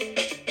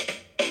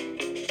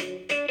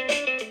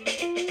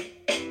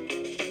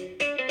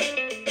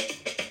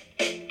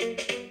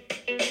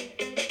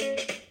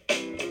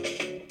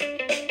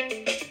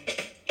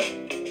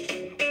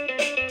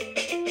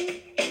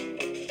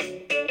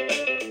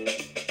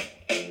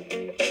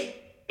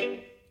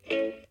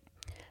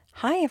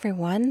Hi,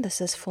 everyone. This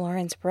is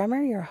Florence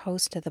Brummer, your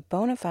host of the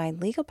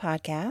Bonafide Legal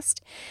Podcast.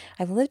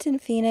 I've lived in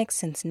Phoenix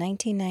since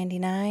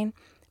 1999.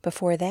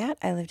 Before that,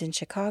 I lived in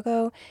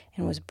Chicago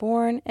and was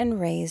born and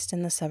raised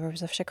in the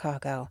suburbs of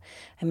Chicago.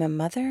 I'm a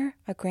mother,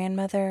 a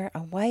grandmother,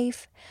 a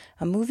wife,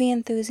 a movie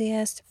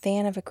enthusiast,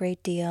 fan of a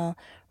great deal,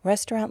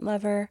 restaurant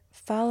lover,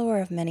 follower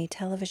of many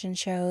television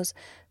shows,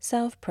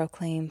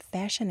 self-proclaimed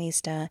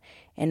fashionista,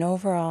 and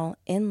overall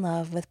in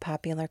love with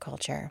popular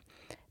culture.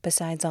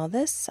 Besides all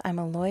this, I'm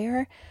a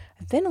lawyer.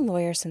 I've been a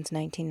lawyer since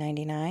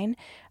 1999.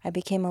 I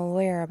became a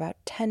lawyer about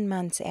 10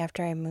 months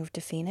after I moved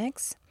to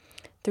Phoenix.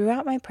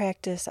 Throughout my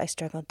practice, I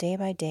struggled day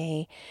by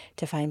day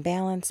to find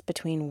balance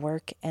between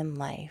work and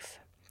life.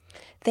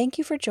 Thank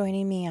you for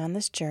joining me on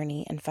this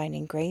journey and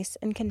finding grace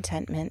and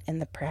contentment in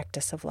the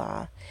practice of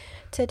law.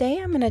 Today,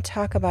 I'm going to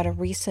talk about a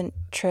recent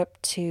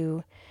trip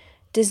to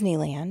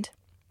Disneyland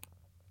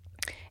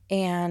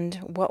and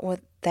what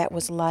that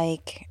was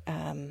like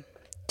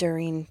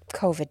during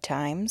COVID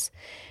times,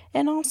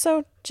 and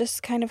also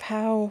just kind of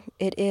how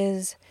it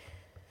is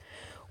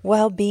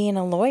while being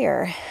a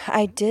lawyer.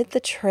 I did the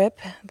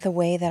trip the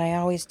way that I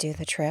always do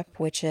the trip,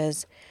 which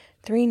is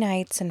 3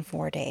 nights and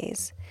 4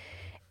 days.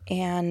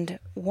 And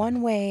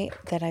one way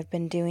that I've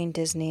been doing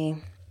Disney,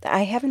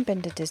 I haven't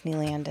been to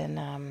Disneyland in,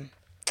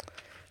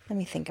 let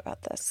me think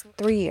about this,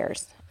 3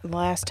 years. The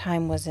last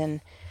time was in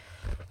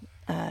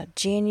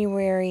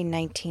January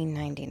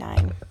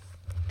 1999.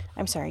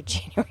 I'm sorry,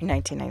 January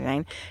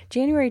 1999.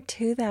 January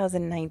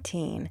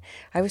 2019.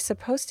 I was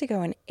supposed to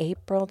go in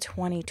April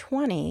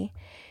 2020,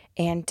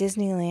 and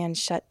Disneyland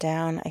shut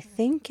down, I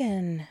think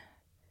in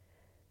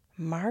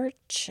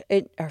March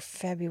or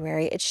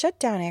February. It shut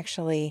down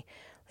actually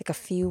like a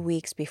few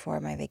weeks before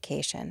my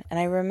vacation. And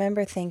I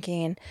remember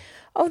thinking,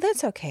 oh,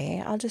 that's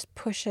okay. I'll just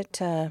push it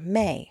to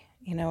May,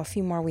 a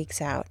few more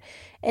weeks out.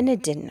 And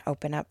it didn't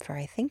open up for,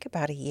 I think,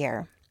 about a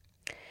year.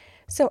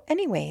 So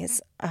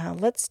anyways,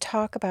 let's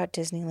talk about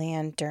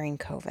Disneyland during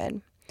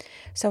COVID.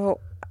 So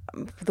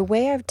the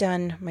way I've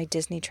done my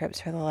Disney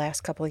trips for the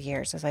last couple of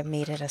years is I've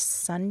made it a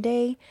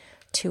Sunday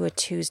to a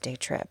Tuesday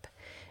trip.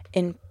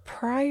 In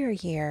prior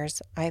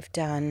years, I've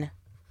done,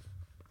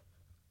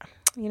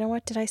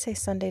 what did I say,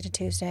 Sunday to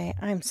Tuesday?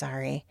 I'm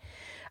sorry.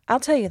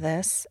 I'll tell you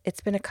this, it's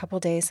been a couple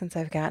days since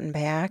I've gotten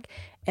back,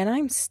 and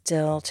I'm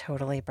still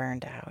totally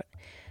burned out.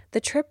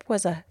 The trip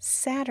was a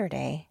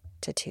Saturday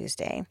to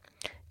Tuesday,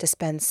 to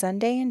spend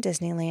Sunday in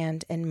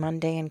Disneyland and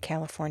Monday in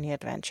California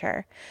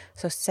Adventure.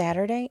 So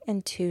Saturday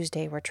and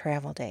Tuesday were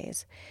travel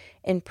days.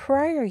 In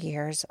prior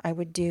years, I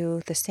would do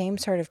the same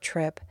sort of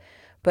trip,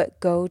 but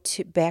go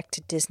back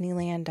to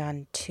Disneyland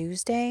on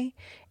Tuesday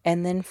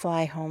and then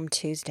fly home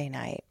Tuesday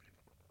night.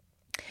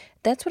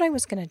 That's what I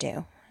was going to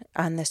do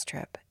on this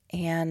trip.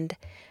 And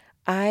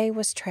I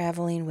was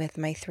traveling with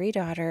my 3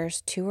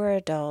 daughters. 2 are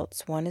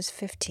adults, 1 is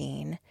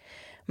 15,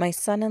 my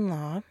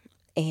son-in-law,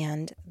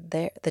 and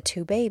the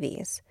 2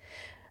 babies.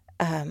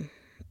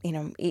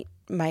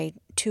 My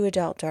 2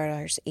 adult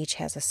daughters each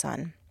has a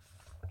son.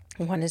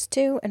 1 is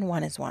 2 and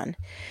 1 is 1.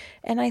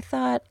 And I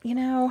thought,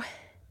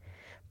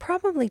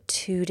 probably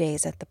 2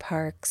 days at the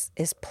parks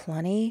is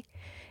plenty.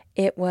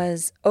 It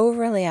was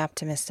overly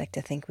optimistic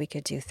to think we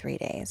could do 3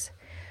 days.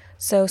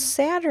 So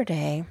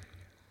Saturday,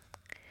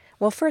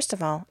 well, first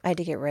of all, I had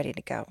to get ready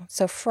to go.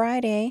 So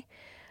Friday,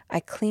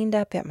 I cleaned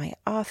up at my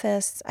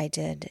office. I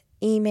did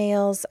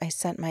emails. I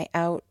sent my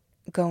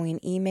outgoing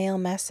email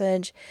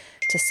message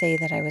to say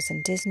that I was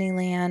in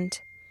Disneyland.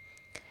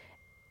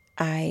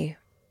 I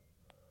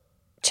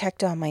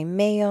checked all my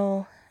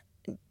mail,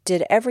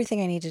 did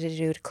everything I needed to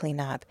do to clean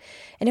up.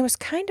 And it was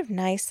kind of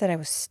nice that I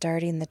was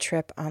starting the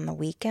trip on the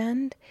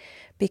weekend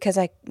because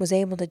I was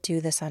able to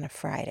do this on a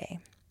Friday.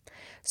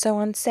 So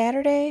on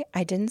Saturday,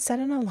 I didn't set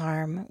an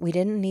alarm. We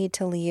didn't need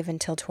to leave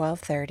until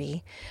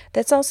 12:30.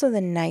 That's also the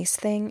nice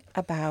thing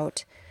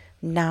about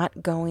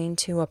not going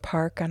to a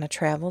park on a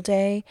travel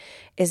day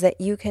is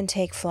that you can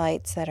take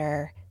flights that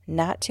are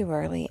not too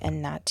early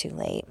and not too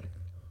late.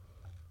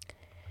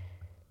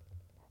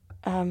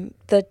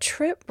 The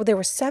trip, there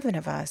were 7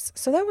 of us,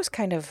 so that was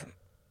kind of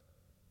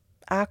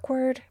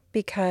awkward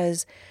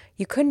because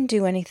you couldn't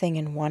do anything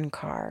in one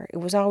car. It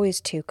was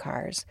always 2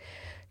 cars,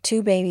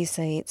 2 baby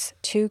seats,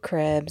 2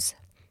 cribs.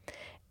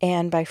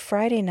 And by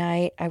Friday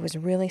night, I was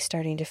really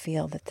starting to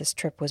feel that this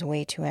trip was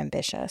way too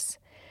ambitious.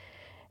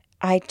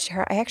 I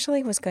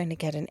actually was going to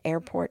get an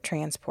airport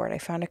transport. I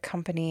found a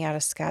company out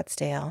of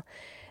Scottsdale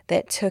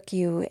that took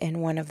you in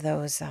one of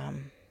those, I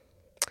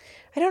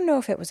don't know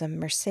if it was a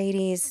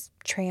Mercedes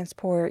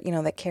transport,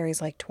 that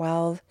carries like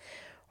 12,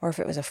 or if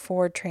it was a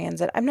Ford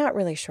Transit. I'm not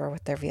really sure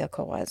what their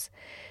vehicle was.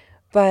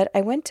 But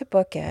I went to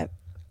book it,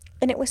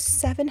 and it was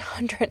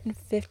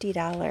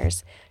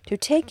 $750 to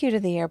take you to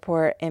the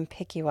airport and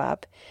pick you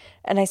up.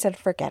 And I said,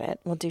 forget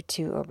it. We'll do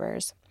 2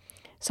 Ubers.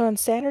 So on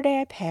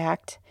Saturday, I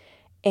packed,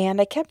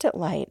 and I kept it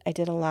light. I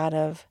did a lot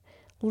of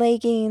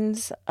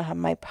leggings,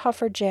 my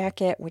puffer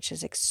jacket, which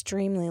is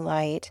extremely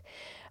light.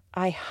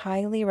 I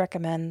highly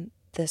recommend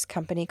this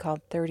company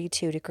called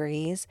 32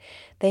 Degrees.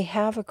 They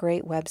have a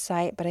great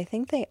website, but I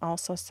think they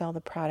also sell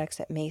the products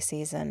at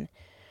Macy's and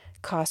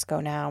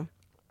Costco now.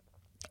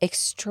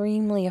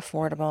 Extremely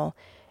affordable,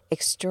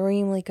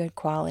 extremely good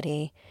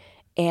quality,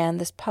 and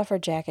this puffer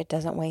jacket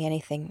doesn't weigh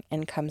anything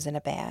and comes in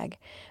a bag.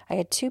 I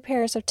had 2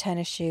 pairs of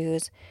tennis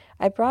shoes.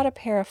 I brought a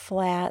pair of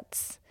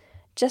flats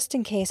just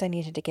in case I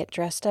needed to get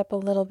dressed up a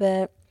little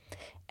bit.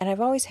 And I've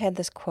always had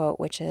this quote,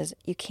 which is,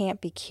 you can't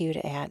be cute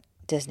at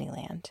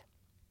Disneyland.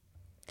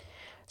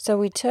 So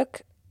we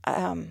took,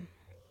 I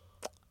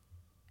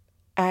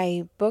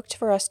booked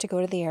for us to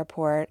go to the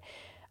airport,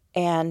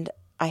 and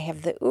I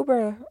have the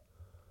Uber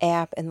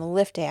app and the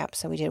Lyft app.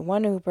 So we did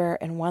one Uber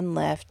and one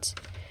Lyft.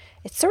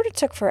 It sort of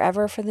took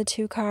forever for the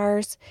 2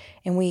 cars,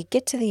 and we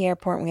get to the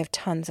airport and we have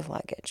tons of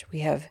luggage. We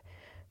have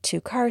 2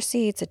 car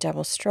seats, a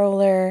double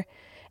stroller,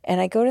 and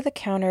I go to the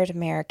counter at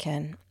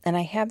American, and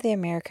I have the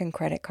American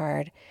credit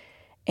card,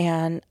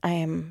 and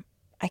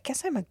I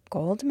guess I'm a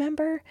gold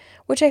member,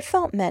 which I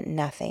felt meant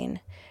nothing,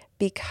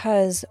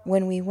 because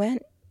when we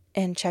went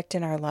and checked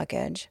in our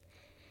luggage,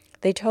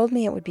 they told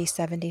me it would be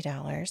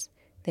 $70.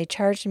 They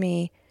charged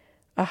me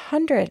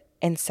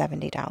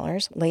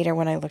 $170 later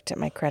when I looked at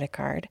my credit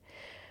card,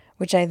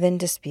 which I then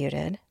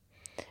disputed.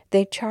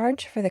 They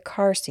charged for the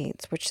car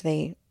seats, which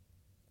they,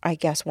 I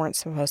guess, weren't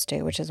supposed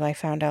to, which is what I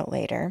found out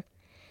later.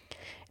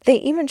 They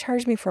even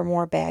charged me for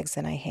more bags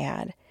than I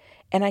had.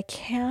 And I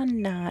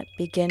cannot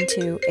begin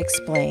to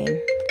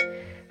explain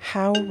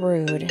how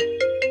rude.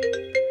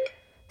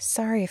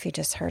 Sorry if you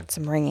just heard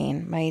some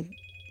ringing. My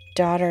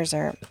daughters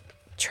are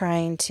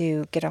trying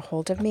to get a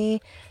hold of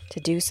me to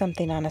do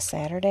something on a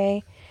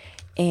Saturday,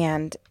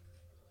 and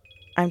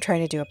I'm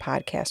trying to do a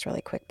podcast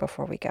really quick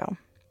before we go.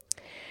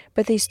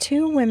 But these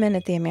 2 women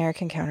at the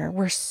American counter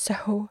were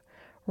so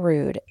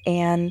rude,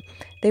 and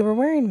they were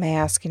wearing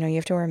masks. You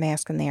have to wear a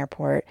mask in the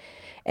airport.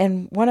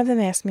 And one of them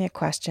asked me a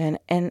question,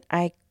 and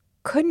I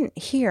couldn't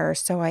hear,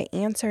 so I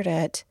answered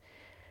it,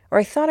 or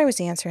I thought I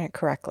was answering it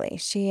correctly.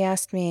 She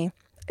asked me,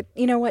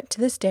 you know what, to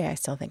this day I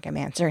still think I'm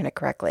answering it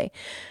correctly,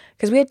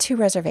 because we had 2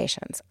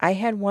 reservations. I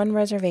had one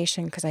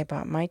reservation because I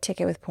bought my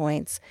ticket with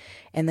points,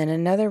 and then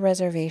another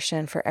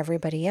reservation for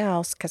everybody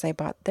else because I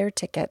bought their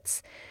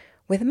tickets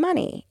with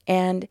money.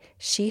 And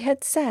she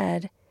had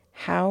said,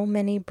 how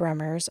many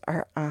Brummers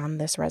are on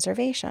this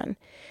reservation?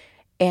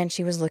 And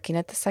she was looking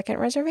at the second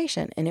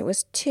reservation, and it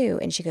was 2.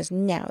 And she goes,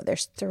 no,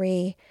 there's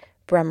 3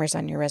 Brummers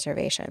on your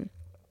reservation.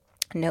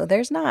 No,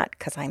 there's not,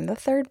 because I'm the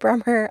 3rd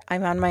Brummer.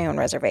 I'm on my own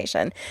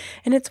reservation.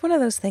 And it's one of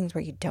those things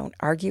where you don't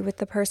argue with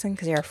the person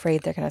because you're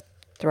afraid they're going to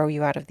throw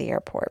you out of the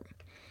airport.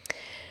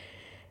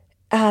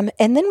 And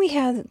then we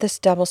have this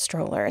double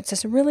stroller. It's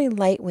this really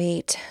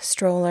lightweight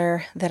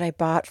stroller that I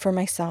bought for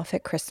myself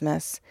at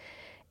Christmas,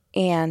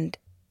 and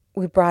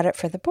we brought it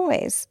for the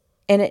boys.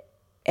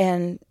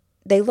 And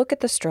they look at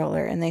the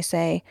stroller and they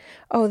say,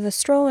 oh, the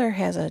stroller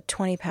has a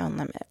 20-pound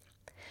limit.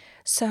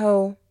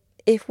 So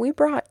if we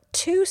brought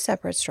 2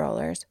 separate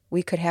strollers,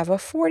 we could have a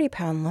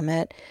 40-pound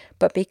limit,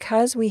 but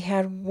because we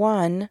had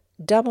one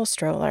double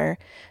stroller,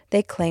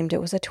 they claimed it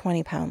was a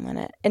 20-pound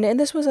limit. And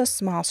this was a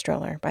small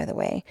stroller, by the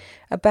way,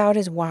 about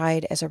as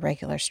wide as a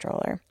regular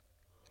stroller.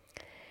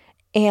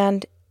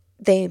 And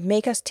they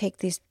make us take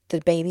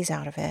the babies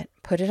out of it,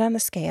 put it on the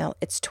scale.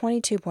 It's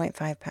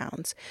 22.5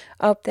 pounds.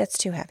 Oh, that's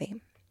too heavy.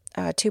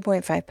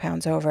 2.5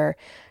 pounds over,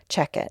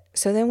 check it.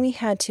 So then we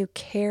had to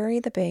carry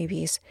the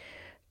babies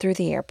through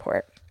the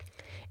airport.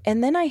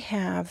 And then I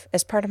have,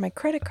 as part of my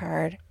credit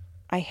card,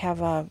 I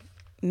have a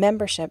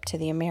membership to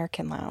the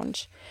American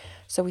Lounge.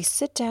 So we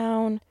sit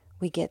down,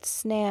 we get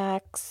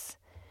snacks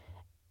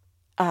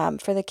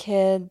for the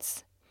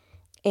kids.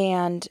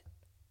 And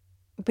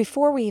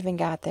before we even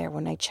got there,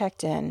 when I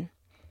checked in,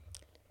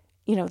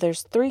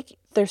 there's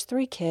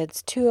three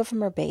kids, 2 of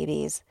them are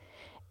babies.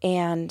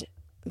 And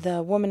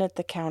the woman at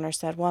the counter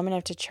said, well, I'm going to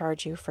have to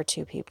charge you for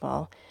 2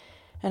 people.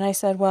 And I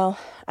said, well,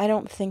 I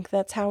don't think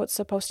that's how it's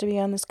supposed to be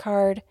on this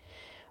card,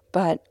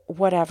 but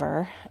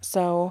whatever.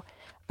 So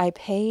I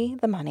pay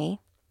the money.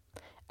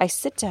 I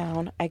sit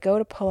down. I go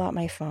to pull out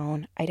my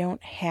phone. I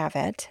don't have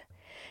it.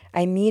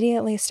 I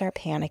immediately start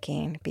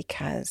panicking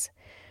because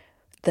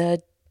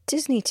the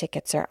Disney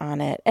tickets are on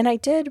it. And I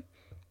did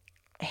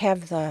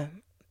have the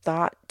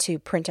thought to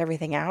print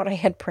everything out. I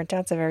had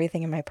printouts of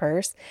everything in my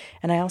purse,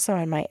 and I also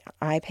had my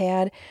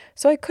iPad,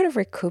 so I could have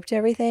recouped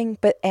everything.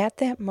 But at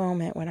that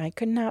moment when I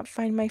could not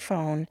find my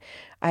phone,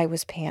 I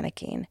was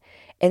panicking.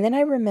 And then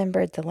I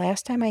remembered the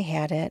last time I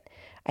had it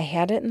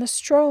in the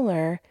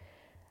stroller,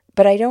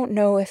 but I don't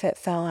know if it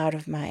fell out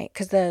of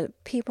because the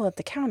people at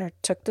the counter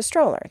took the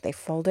stroller. They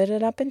folded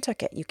it up and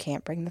took it. You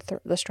can't bring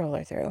the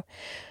stroller through.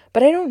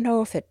 But I don't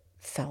know if it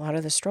fell out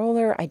of the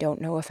stroller. I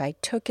don't know if I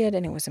took it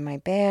and it was in my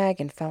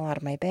bag and fell out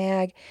of my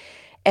bag.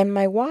 And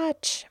my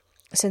watch,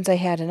 since I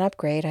had an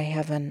upgrade, I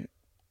have an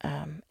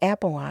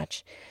Apple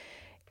Watch,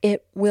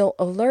 it will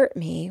alert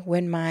me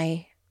when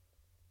my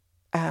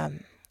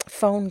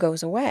phone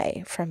goes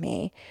away from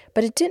me,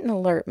 but it didn't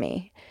alert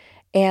me.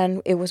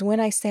 And it was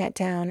when I sat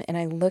down and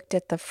I looked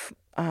at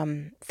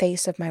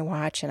face of my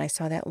watch, and I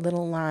saw that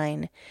little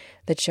line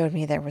that showed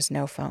me there was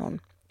no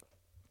phone.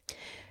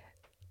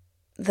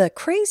 The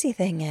crazy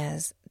thing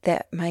is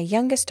that my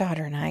youngest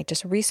daughter and I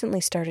just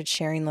recently started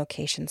sharing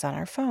locations on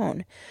our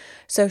phone.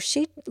 So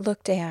she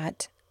looked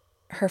at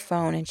her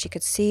phone and she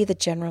could see the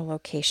general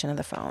location of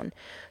the phone.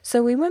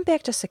 So we went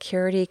back to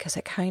security because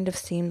it kind of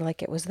seemed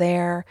like it was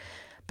there.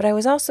 But I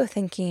was also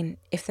thinking,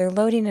 if they're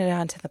loading it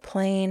onto the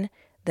plane,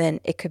 then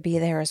it could be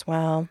there as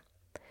well.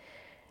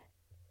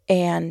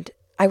 And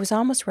I was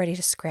almost ready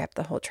to scrap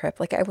the whole trip.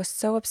 Like, I was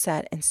so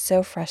upset and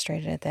so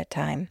frustrated at that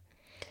time.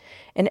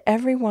 And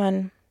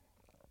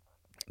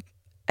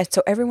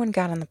so everyone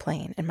got on the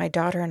plane, and my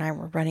daughter and I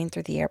were running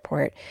through the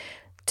airport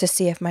to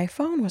see if my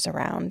phone was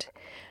around.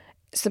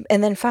 So,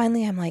 and then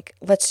finally I'm like,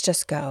 let's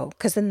just go.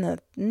 Because then the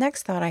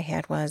next thought I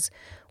had was,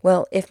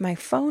 well, if my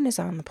phone is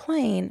on the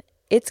plane,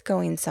 it's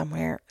going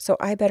somewhere. So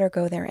I better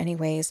go there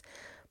anyways.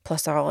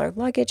 Plus all our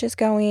luggage is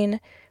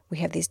going. We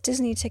have these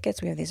Disney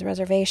tickets. We have these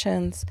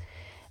reservations.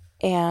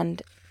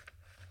 And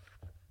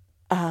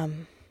I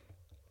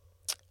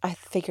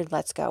figured,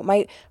 let's go.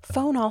 My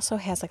phone also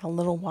has like a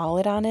little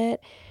wallet on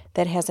it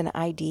that has an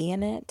ID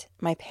in it,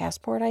 my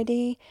passport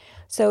ID.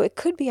 So it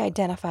could be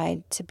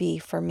identified to be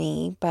for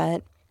me,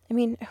 but I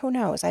mean, who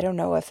knows? I don't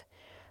know if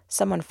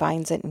someone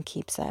finds it and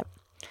keeps it.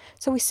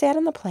 So we sat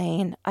on the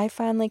plane. I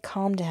finally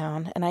calmed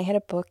down and I had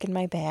a book in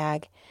my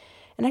bag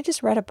and I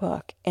just read a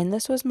book. And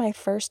this was my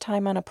first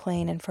time on a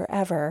plane in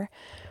forever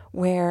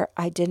where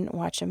I didn't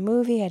watch a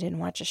movie, I didn't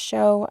watch a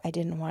show, I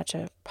didn't watch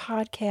a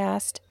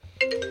podcast.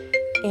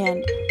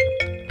 And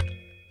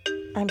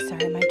I'm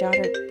sorry, my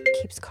daughter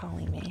keeps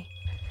calling me.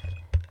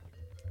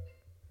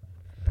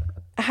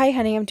 Hi,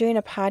 honey, I'm doing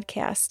a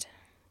podcast.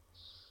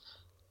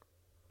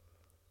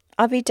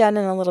 I'll be done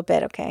in a little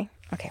bit, okay?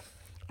 Okay.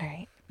 All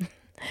right.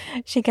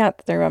 She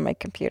got through on my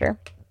computer.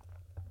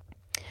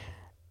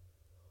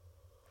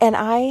 And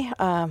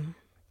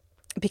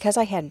because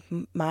I had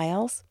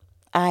miles,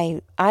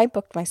 I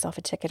booked myself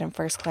a ticket in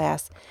first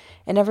class,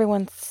 and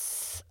everyone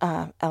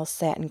else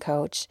sat in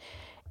coach.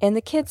 And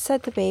the kids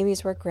said the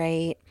babies were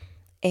great,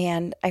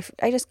 and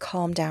I just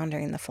calmed down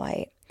during the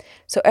flight.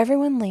 So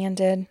everyone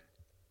landed.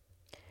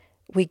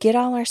 We get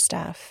all our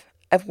stuff.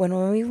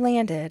 When we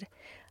landed,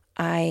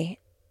 I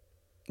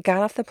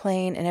got off the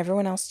plane and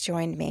everyone else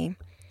joined me.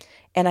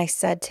 And I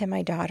said to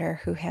my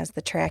daughter, who has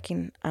the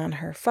tracking on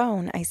her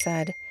phone, I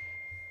said,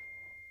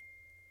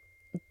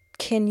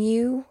 can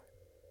you,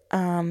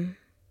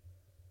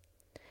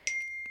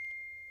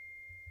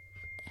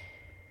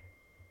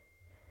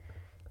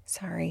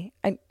 sorry,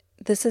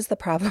 this is the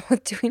problem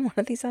with doing one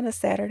of these on a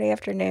Saturday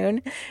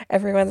afternoon.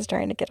 Everyone's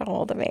trying to get a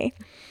hold of me.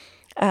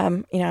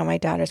 My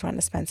daughters wanting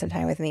to spend some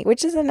time with me,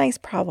 which is a nice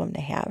problem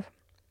to have.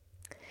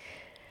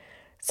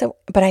 So,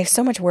 but I have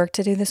so much work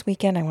to do this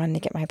weekend. I wanted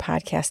to get my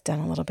podcast done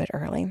a little bit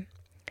early.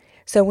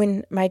 So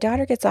when my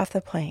daughter gets off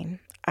the plane,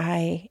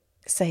 I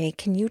say,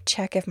 can you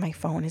check if my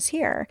phone is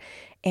here?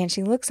 And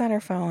she looks on her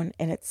phone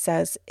and it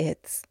says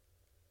it's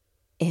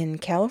in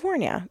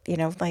California,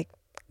 like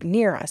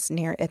near us,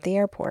 near at the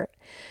airport.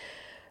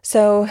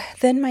 So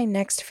then my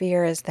next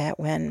fear is that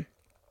when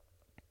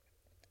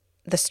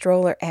the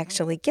stroller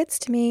actually gets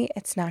to me,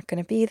 it's not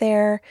going to be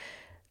there.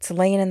 It's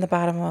laying in the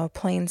bottom of a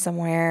plane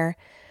somewhere.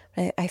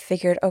 I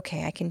figured,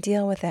 okay, I can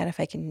deal with that if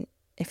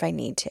I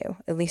need to.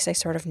 At least I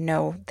sort of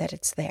know that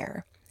it's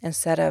there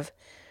instead of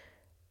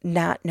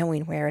not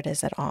knowing where it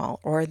is at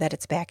all or that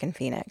it's back in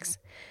Phoenix.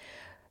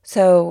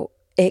 So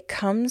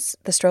the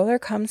stroller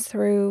comes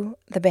through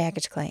the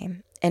baggage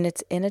claim and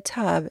it's in a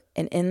tub,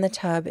 and in the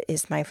tub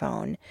is my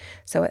phone.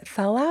 So it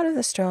fell out of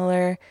the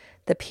stroller.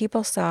 The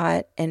people saw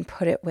it and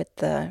put it with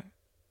the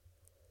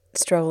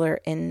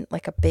stroller in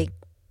like a big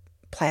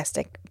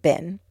plastic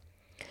bin.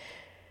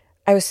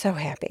 I was so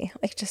happy,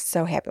 just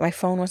so happy. My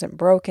phone wasn't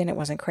broken. It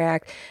wasn't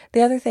cracked.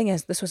 The other thing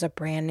is this was a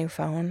brand new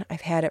phone.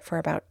 I've had it for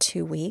about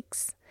 2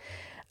 weeks.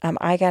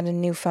 I got a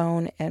new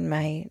phone and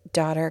my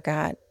daughter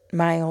got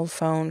my old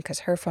phone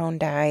because her phone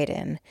died,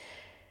 and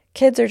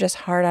kids are just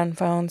hard on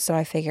phones. So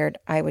I figured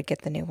I would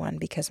get the new one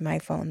because my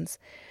phones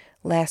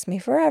last me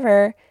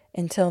forever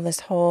until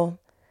this whole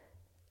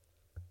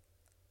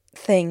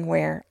thing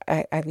where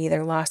I've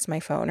either lost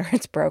my phone or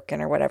it's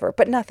broken or whatever,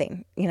 but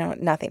nothing.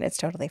 It's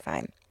totally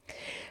fine.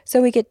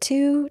 So we get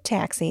 2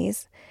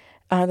 taxis.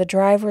 The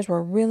drivers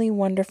were really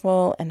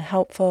wonderful and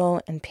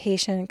helpful and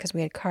patient because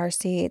we had car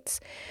seats.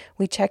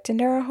 We checked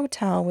into our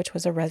hotel, which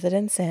was a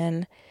Residence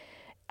Inn,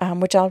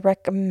 which I'll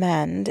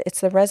recommend.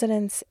 It's the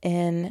Residence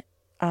Inn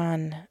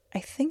I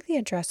think the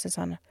address is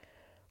on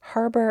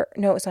Harbor.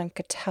 No, it's on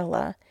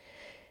Catella.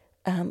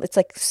 It's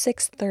like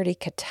 630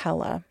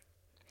 Catella.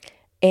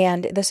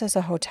 And this is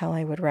a hotel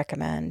I would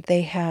recommend.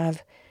 They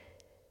have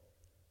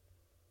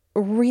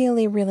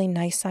really, really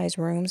nice size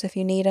rooms if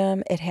you need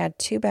them. It had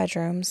 2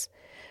 bedrooms.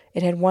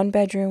 It had 1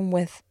 bedroom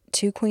with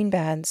 2 queen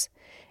beds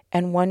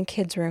and 1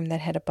 kid's room that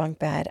had a bunk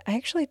bed. I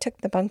actually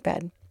took the bunk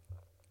bed.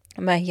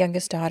 My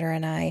youngest daughter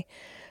and I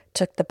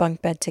took the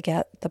bunk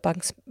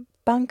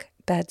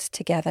beds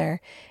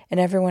together, and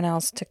everyone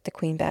else took the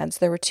queen beds.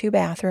 There were 2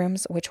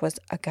 bathrooms, which was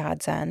a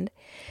godsend.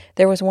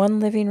 There was 1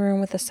 living room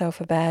with a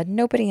sofa bed.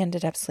 Nobody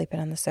ended up sleeping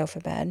on the sofa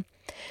bed.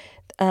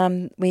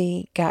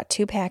 We got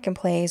 2 pack and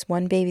plays.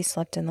 1 baby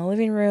slept in the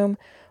living room.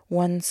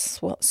 1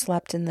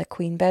 slept in the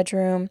queen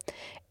bedroom.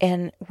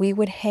 And we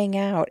would hang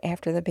out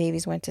after the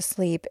babies went to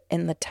sleep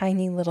in the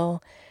tiny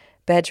little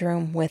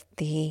bedroom with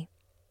the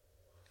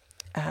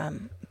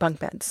bunk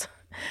beds.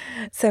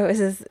 So it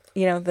was,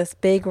 this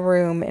big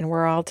room, and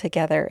we're all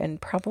together,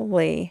 and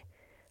probably,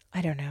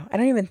 I don't know, I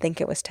don't even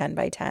think it was 10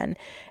 by 10. And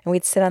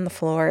we'd sit on the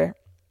floor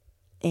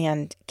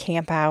and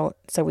camp out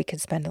so we could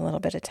spend a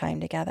little bit of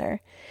time together.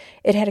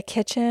 It had a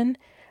kitchen.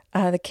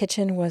 The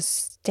kitchen was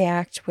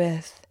stacked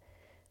with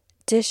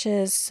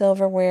dishes,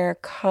 silverware,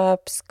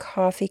 cups,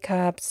 coffee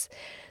cups.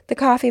 The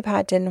coffee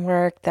pot didn't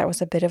work. That was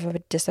a bit of a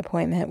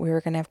disappointment. We were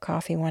going to have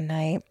coffee one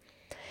night.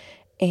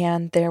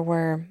 And there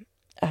were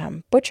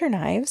butcher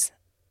knives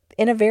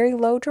in a very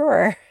low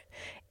drawer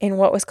in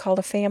what was called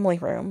a family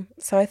room.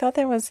 So I thought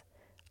that was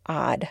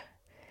odd.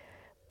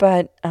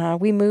 But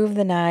we moved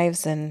the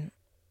knives and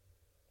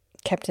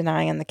kept an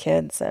eye on the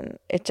kids, and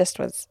it just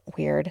was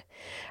weird.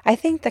 I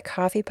think the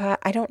coffee pot,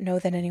 I don't know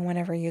that anyone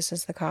ever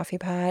uses the coffee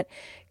pot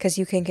because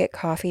you can get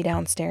coffee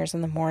downstairs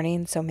in the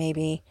morning, so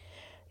maybe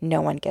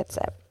no one gets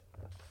it.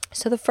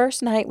 So the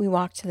first night we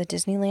walked to the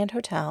Disneyland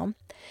Hotel.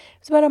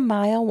 It was about a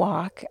mile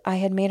walk. I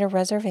had made a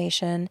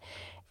reservation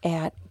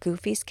at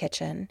Goofy's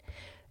Kitchen.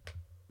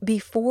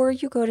 Before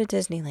you go to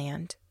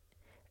Disneyland,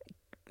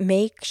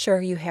 make sure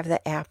you have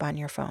the app on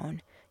your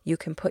phone. You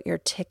can put your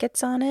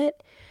tickets on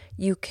it.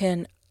 You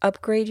can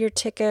upgrade your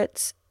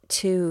tickets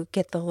to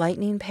get the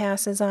lightning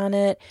passes on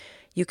it.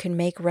 You can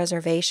make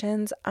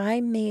reservations.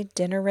 I made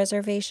dinner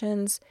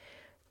reservations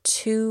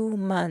 2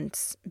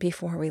 months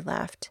before we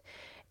left.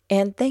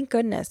 And thank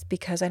goodness,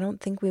 because I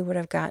don't think we would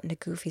have gotten to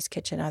Goofy's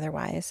Kitchen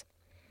otherwise.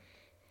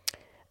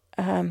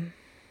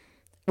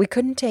 We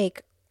couldn't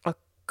take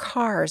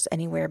cars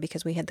anywhere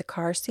because we had the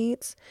car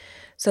seats.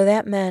 So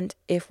that meant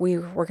if we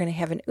were going to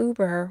have an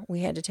Uber,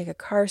 we had to take a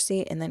car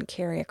seat and then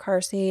carry a car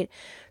seat.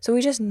 So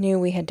we just knew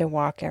we had to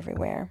walk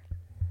everywhere.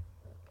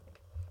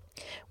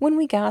 When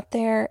we got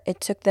there, it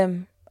took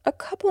them a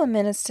couple of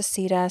minutes to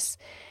seat us,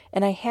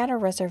 and I had a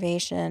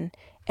reservation,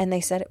 and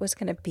they said it was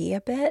going to be a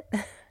bit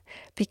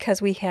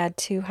because we had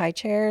 2 high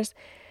chairs,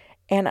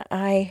 and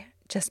I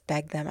just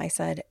begged them. I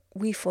said,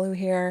 we flew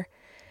here.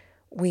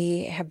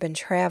 We have been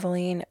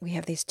traveling. We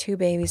have these 2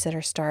 babies that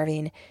are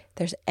starving. If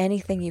there's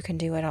anything you can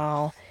do at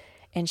all.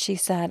 And she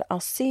said, I'll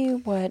see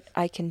what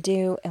I can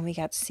do. And we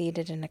got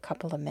seated in a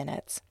couple of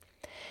minutes.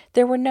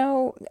 There were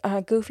no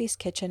Goofy's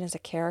Kitchen as a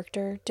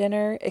character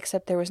dinner,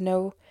 except there was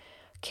no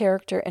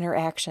character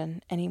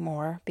interaction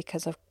anymore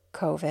because of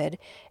COVID.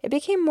 It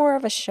became more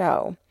of a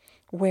show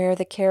where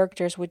the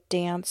characters would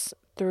dance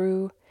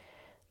through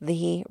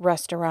the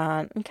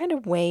restaurant and kind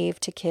of wave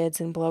to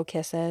kids and blow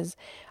kisses.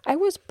 I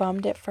was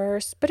bummed at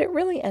first, but it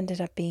really ended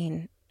up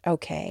being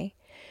okay.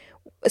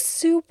 A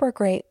super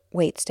great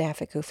wait staff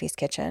at Goofy's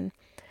Kitchen.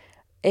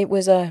 It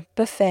was a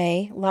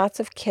buffet, lots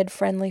of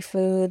kid-friendly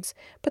foods,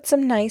 but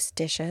some nice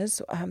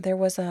dishes. There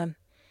was a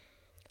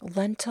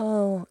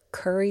lentil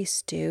curry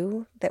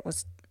stew that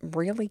was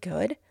really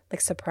good,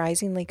 like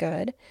surprisingly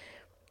good.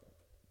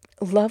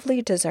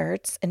 Lovely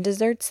desserts, and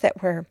desserts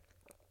that were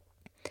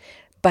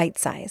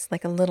bite-sized,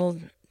 like a little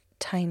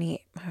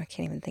tiny, I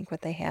can't even think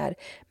what they had.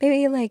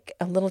 Maybe like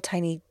a little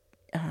tiny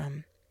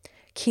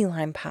key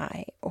lime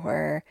pie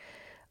or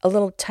a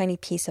little tiny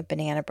piece of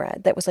banana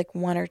bread that was like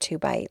 1 or 2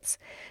 bites.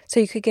 So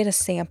you could get a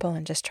sample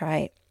and just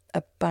try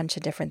a bunch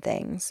of different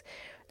things.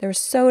 There was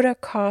soda,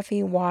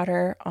 coffee,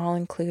 water, all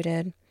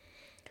included.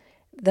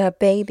 The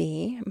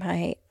baby,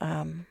 my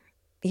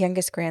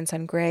youngest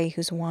grandson, Gray,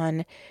 who's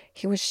 1,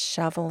 he was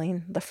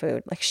shoveling the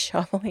food, like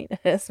shoveling in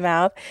his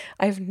mouth.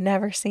 I've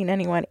never seen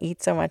anyone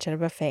eat so much at a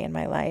buffet in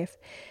my life.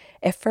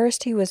 At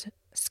first, he was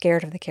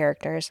scared of the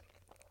characters,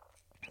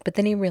 but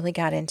then he really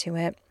got into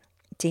it,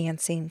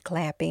 dancing,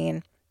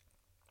 clapping.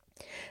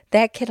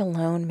 That kid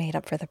alone made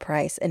up for the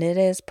price, and it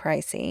is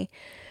pricey.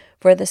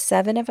 For the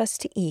 7 of us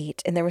to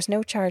eat, and there was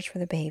no charge for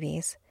the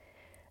babies,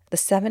 the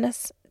 7 of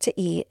us to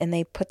eat, and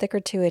they put the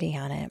gratuity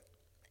on it.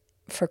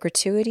 For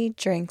gratuity,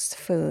 drinks,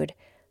 food,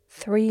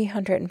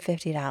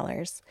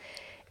 $350.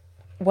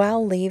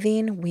 While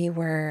leaving, we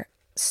were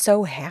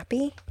so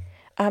happy.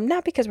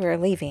 Not because we were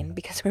leaving,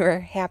 because we were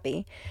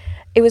happy.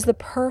 It was the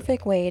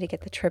perfect way to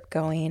get the trip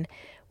going.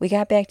 We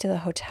got back to the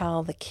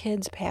hotel. The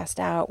kids passed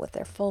out with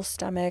their full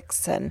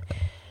stomachs and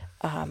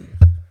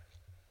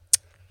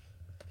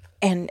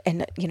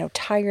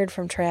tired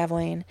from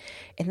traveling.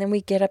 And then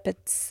we get up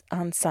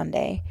on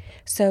Sunday.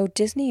 So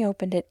Disney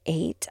opened at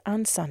 8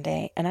 on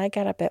Sunday, and I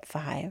got up at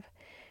 5.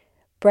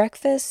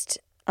 Breakfast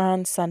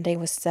on Sunday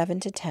was 7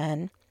 to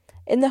 10.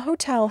 And the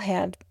hotel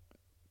had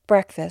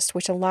breakfast,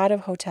 which a lot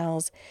of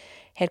hotels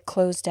had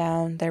closed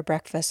down their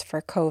breakfast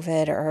for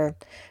COVID or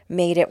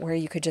made it where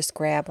you could just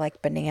grab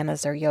like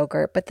bananas or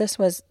yogurt. But this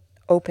was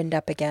opened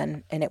up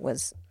again, and it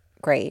was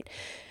great.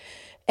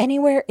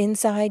 Anywhere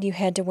inside, you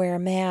had to wear a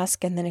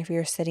mask, and then if you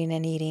were sitting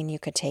and eating, you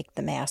could take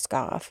the mask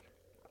off.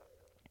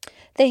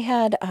 They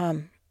had,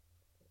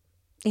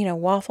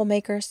 waffle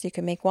makers, so you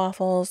could make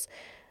waffles.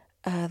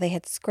 They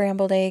had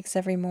scrambled eggs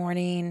every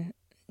morning,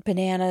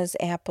 bananas,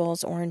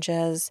 apples,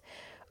 oranges,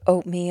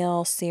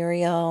 oatmeal,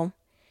 cereal.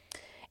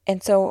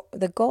 And so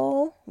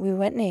we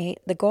went and ate.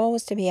 The goal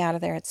was to be out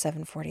of there at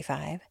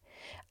 7:45.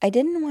 I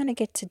didn't want to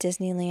get to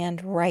Disneyland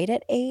right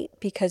at 8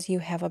 because you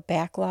have a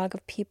backlog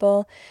of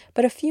people,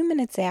 but a few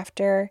minutes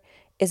after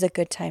is a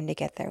good time to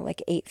get there,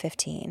 like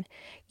 8:15.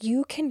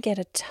 You can get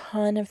a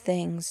ton of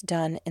things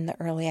done in the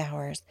early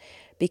hours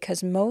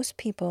because most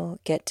people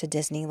get to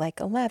Disney like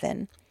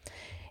 11.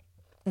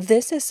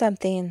 This is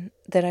something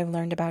that I've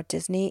learned about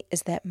Disney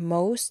is that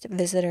most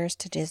visitors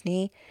to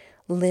Disney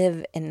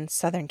live in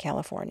Southern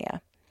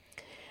California.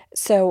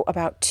 So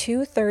about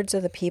 2/3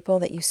 of the people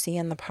that you see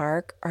in the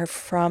park are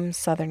from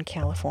Southern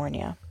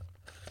California.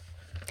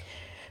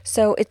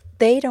 So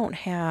they don't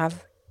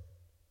have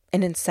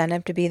an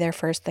incentive to be there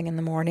first thing in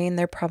the morning.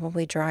 They're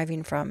probably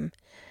driving from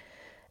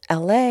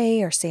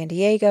LA or San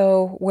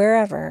Diego,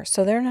 wherever.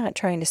 So they're not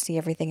trying to see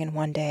everything in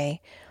one day.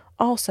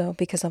 Also,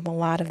 because of a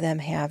lot of them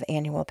have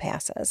annual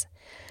passes.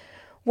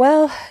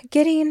 Well,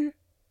 getting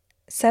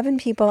 7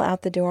 people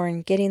out the door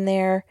and getting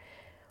there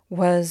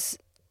was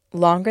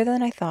longer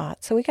than I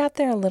thought. So we got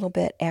there a little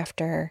bit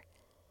after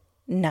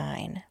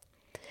 9.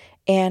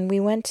 And we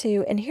went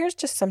to, and here's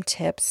just some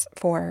tips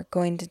for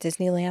going to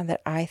Disneyland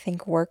that I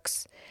think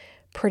works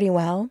pretty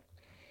well.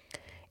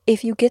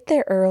 If you get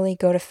there early,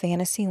 go to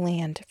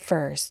Fantasyland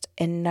first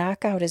and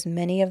knock out as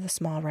many of the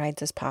small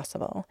rides as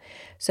possible.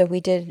 So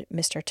we did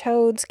Mr.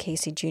 Toad's,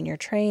 Casey Jr.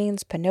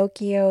 Trains,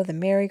 Pinocchio, the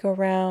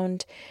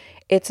merry-go-round,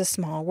 It's a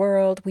Small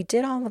World. We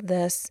did all of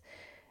this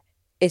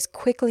as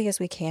quickly as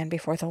we can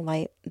before the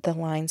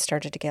line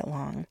started to get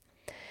long.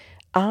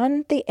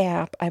 On the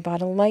app, I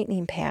bought a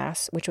Lightning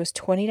Pass, which was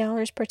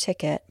 $20 per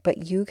ticket,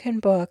 but you can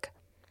book,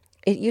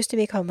 it used to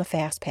be called the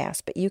Fast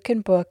Pass, but you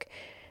can book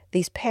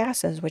these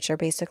passes, which are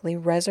basically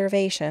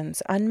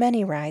reservations on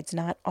many rides,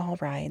 not all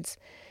rides,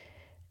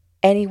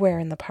 anywhere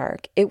in the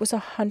park. It was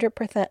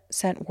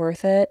 100%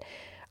 worth it.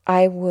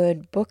 I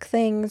would book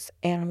things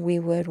and we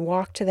would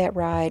walk to that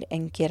ride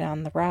and get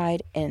on the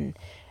ride and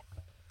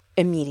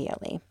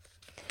immediately.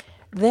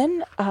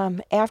 Then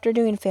after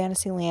doing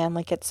Fantasyland,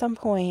 like at some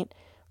point,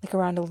 like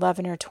around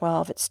 11 or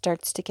 12, it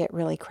starts to get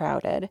really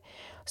crowded.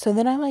 So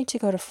then I like to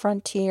go to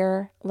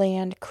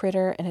Frontierland,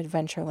 Critter, and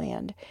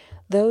Adventureland.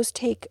 Those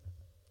take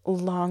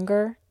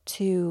longer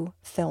to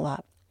fill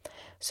up.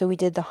 So we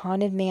did the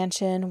Haunted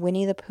Mansion,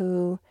 Winnie the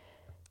Pooh,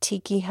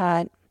 Tiki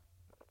Hut.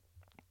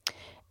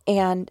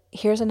 And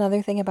here's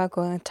another thing about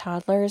going with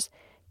toddlers.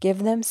 Give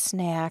them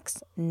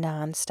snacks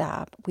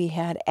nonstop. We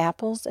had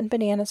apples and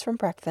bananas from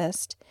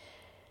breakfast.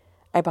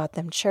 I bought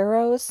them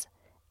churros,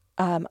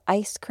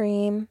 ice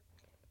cream.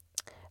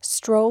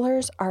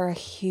 Strollers are a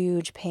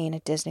huge pain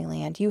at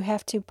Disneyland. You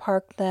have to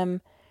park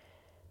them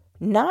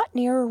not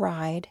near a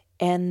ride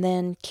and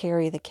then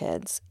carry the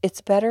kids. It's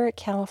better at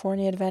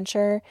California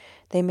Adventure.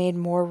 They made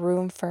more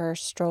room for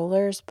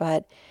strollers,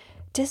 but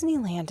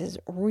Disneyland is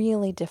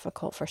really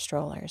difficult for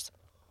strollers.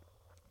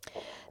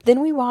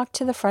 Then we walked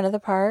to the front of the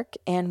park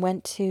and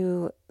went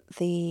to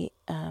the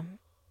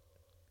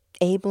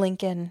Abe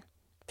Lincoln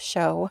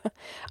show.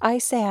 I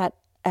sat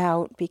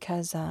out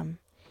because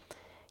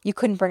you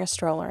couldn't bring a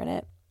stroller in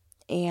it,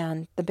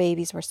 and the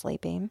babies were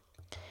sleeping.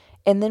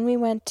 And then we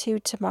went to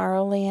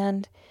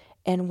Tomorrowland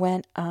and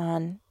went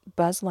on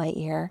Buzz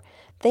Lightyear.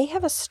 They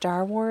have a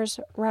Star Wars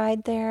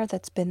ride there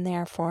that's been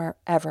there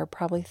forever,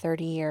 probably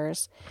 30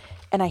 years.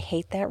 And I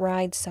hate that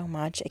ride so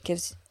much. It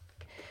gives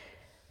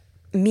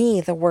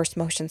me the worst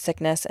motion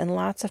sickness, and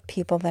lots of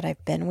people that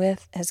I've been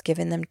with has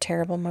given them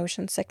terrible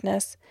motion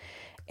sickness,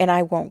 and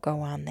I won't go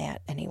on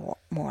that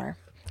anymore.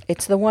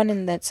 It's the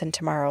one that's in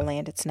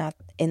Tomorrowland. It's not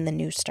in the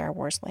new Star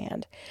Wars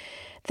land.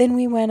 Then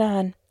we went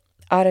on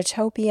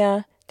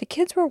Autotopia. The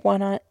kids were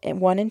 1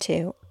 and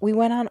 2. We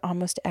went on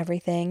almost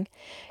everything.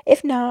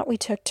 If not, we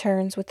took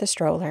turns with the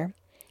stroller.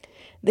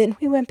 Then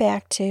we went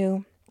back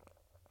to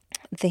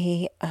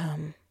the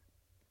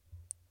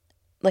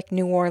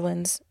New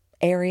Orleans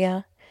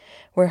area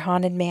where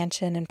Haunted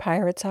Mansion and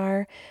Pirates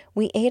are.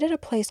 We ate at a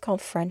place called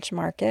French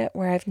Market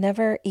where I've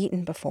never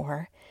eaten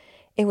before.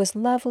 It was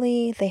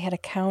lovely. They had a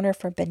counter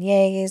for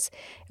beignets.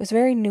 It was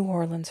very New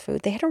Orleans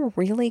food. They had a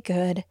really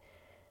good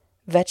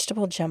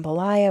vegetable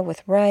jambalaya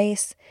with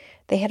rice.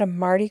 They had a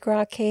Mardi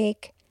Gras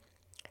cake.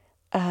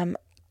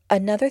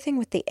 Another thing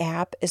with the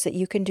app is that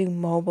you can do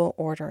mobile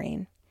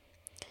ordering.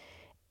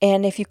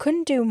 And if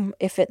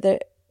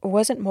it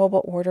wasn't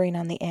mobile ordering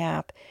on the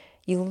app,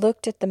 you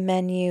looked at the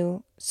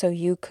menu so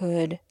you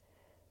could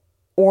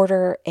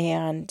order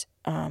and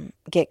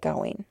get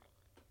going.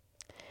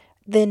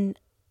 Then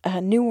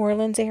New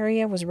Orleans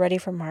area was ready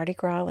for Mardi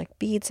Gras, like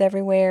beads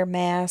everywhere,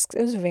 masks.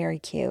 It was very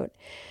cute.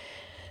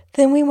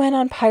 Then we went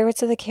on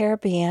Pirates of the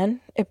Caribbean.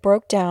 It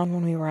broke down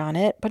when we were on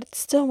it, but it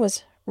still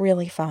was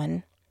really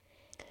fun.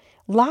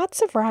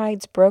 Lots of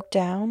rides broke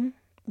down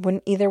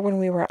when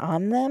we were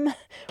on them,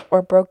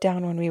 or broke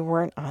down when we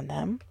weren't on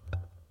them,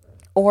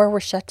 or were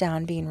shut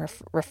down being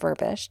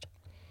refurbished.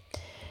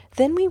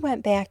 Then we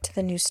went back to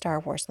the new Star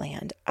Wars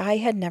land. I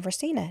had never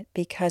seen it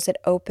because it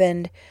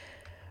opened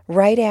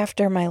right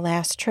after my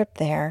last trip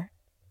there,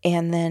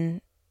 and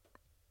then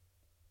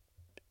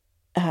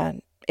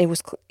it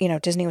was,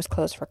 Disney was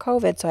closed for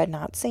COVID, so I had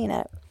not seen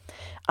it.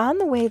 On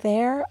the way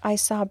there, I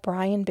saw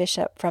Brian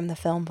Bishop from the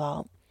Film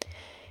Vault.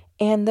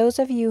 And those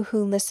of you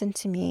who listen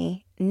to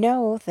me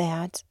know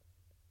that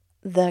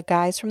the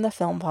guys from the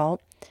Film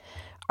Vault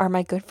are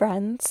my good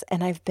friends,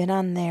 and I've been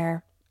on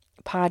their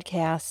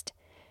podcast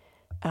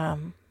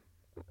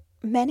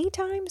many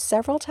times,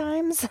 several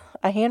times,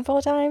 a handful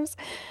of times,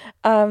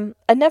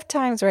 enough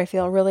times where I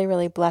feel really,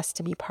 really blessed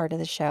to be part of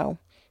the show,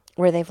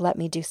 where they've let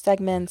me do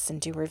segments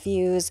and do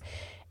reviews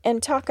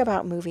and talk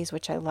about movies,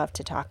 which I love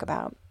to talk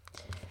about.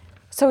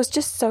 So it's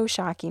just so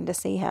shocking to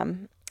see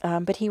him.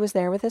 But he was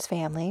there with his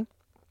family.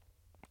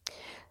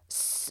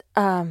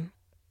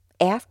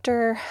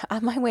 After,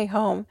 on my way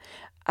home,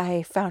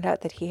 I found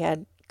out that he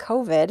had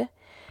COVID.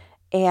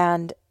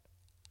 And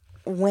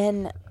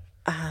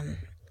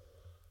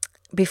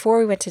before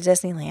we went to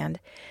Disneyland,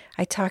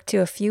 I talked to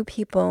a few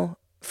people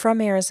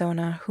from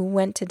Arizona who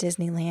went to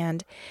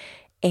Disneyland,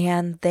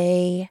 and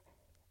they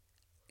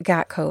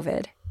got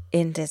COVID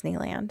in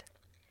Disneyland.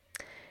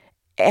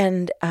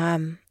 And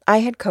I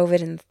had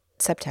COVID in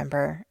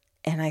September,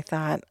 and I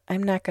thought,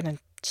 I'm not going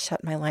to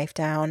shut my life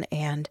down.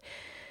 And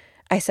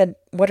I said,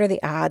 what are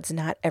the odds?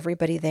 Not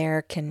everybody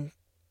there can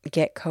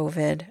get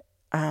COVID.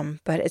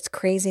 But it's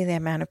crazy the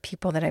amount of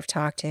people that I've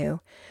talked to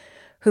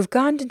who've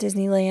gone to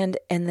Disneyland,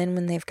 and then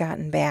when they've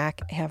gotten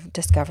back have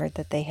discovered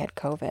that they had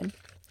COVID.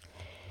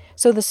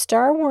 So the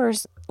Star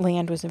Wars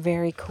land was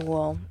very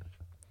cool.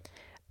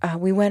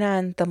 We went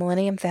on the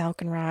Millennium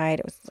Falcon ride.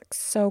 It was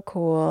so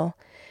cool.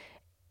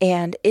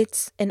 And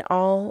it's an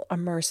all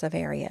immersive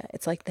area.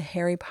 It's like the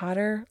Harry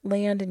Potter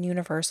land in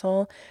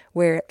Universal,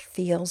 where it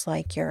feels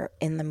like you're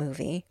in the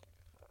movie.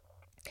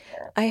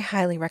 I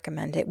highly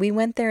recommend it. We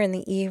went there in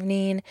the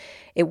evening.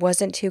 It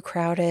wasn't too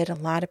crowded. A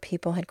lot of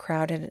people had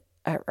crowded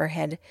or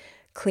had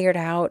cleared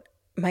out.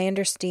 My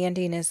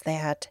understanding is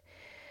that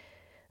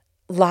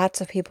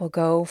lots of people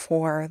go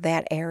for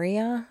that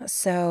area.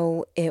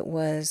 So it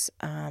was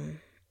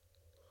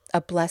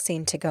a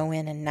blessing to go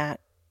in and not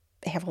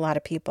have a lot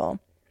of people.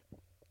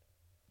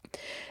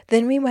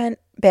 Then we went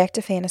back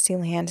to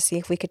Fantasyland to see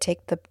if we could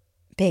take the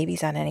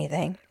babies on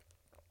anything.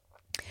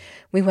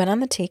 We went on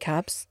the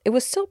teacups. It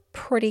was still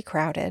pretty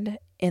crowded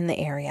in the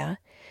area.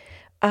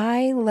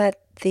 I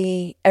let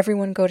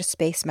everyone go to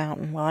Space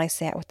Mountain while I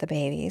sat with the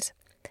babies.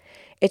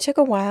 It took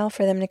a while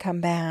for them to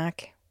come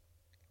back.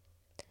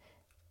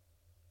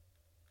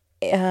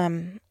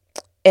 And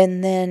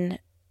then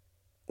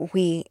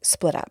we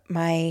split up.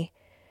 My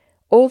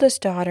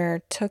oldest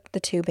daughter took the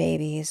two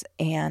babies,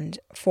 and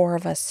 4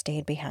 of us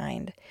stayed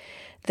behind.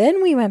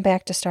 Then we went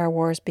back to Star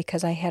Wars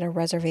because I had a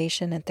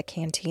reservation at the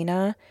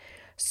Cantina.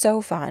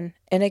 So fun.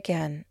 And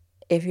again,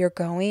 if you're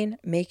going,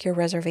 make your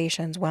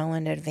reservations well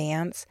in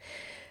advance,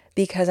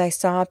 because I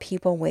saw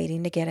people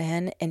waiting to get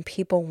in, and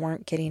people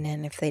weren't getting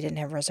in if they didn't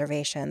have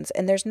reservations.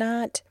 And there's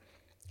not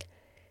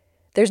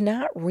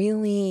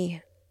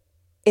really,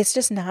 it's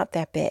just not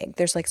that big.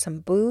 There's like some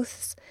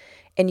booths,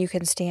 and you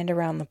can stand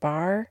around the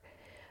bar.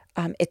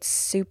 It's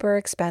super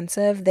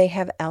expensive. They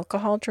have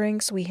alcohol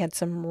drinks. We had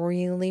some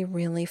really,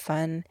 really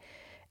fun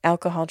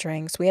alcohol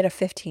drinks. We had a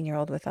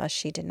 15-year-old with us.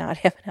 She did not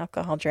have an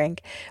alcohol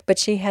drink, but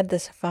she had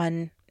this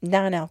fun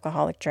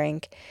non-alcoholic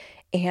drink.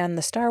 And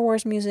the Star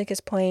Wars music is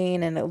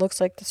playing, and it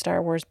looks like the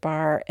Star Wars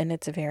bar, and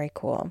it's very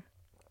cool.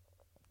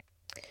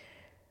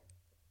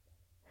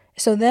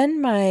 So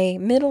then my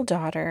middle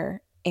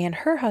daughter and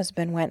her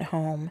husband went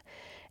home,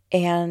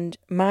 and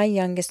my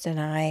youngest and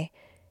I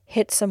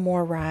hit some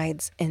more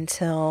rides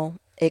until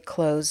it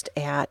closed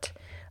at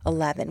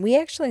 11. We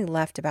actually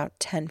left about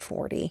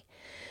 10:40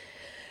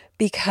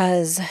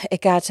 because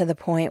it got to the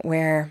point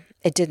where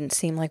it didn't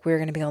seem like we were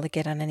going to be able to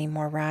get on any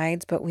more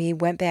rides. But we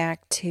went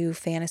back to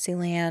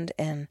Fantasyland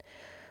and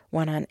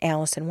went on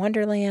Alice in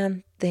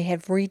Wonderland. They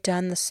have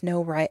redone the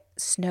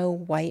Snow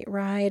White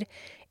ride.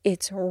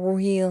 It's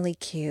really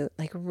cute,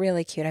 like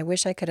really cute. I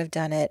wish I could have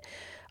done it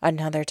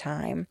another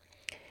time.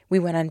 We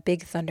went on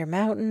Big Thunder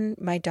Mountain.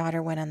 My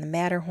daughter went on the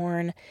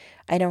Matterhorn.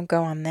 I don't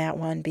go on that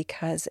one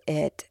because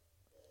it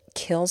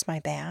kills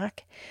my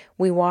back.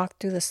 We walked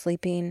through the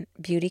Sleeping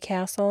Beauty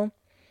Castle.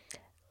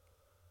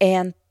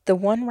 And the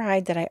one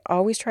ride that I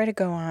always try to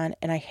go on,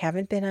 and I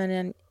haven't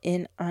been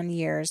on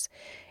years,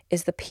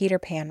 is the Peter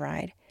Pan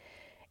ride.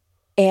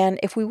 And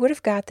if we would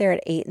have got there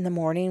at 8 in the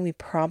morning, we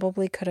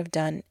probably could have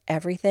done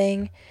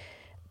everything.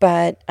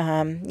 But,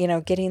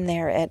 getting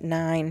there at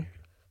 9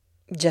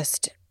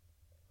 just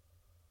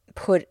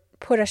put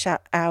us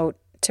out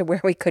to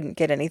where we couldn't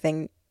get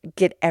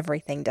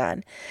everything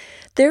done.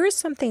 There is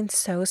something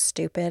so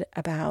stupid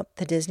about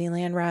the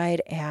Disneyland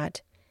ride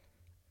at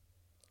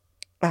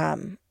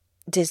the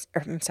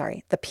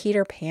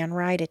Peter Pan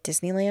ride at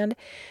Disneyland.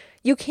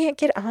 You can't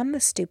get on the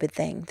stupid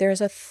thing.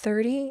 There's a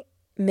 30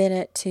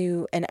 minute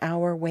to an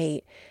hour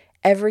wait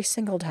every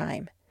single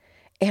time.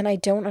 And I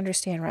don't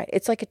understand why.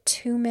 It's like a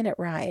 2-minute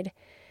ride.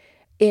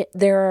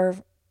 There are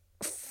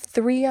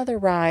 3 other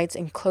rides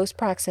in close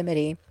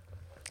proximity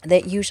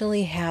that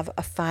usually have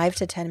a 5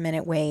 to 10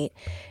 minute wait,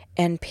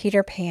 and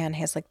Peter Pan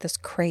has like this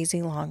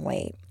crazy long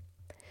wait.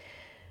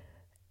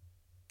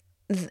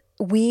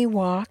 We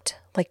walked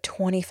like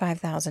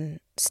 25,000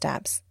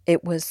 steps.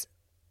 It was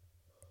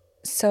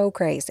so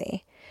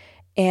crazy.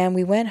 And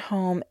we went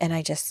home and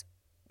I just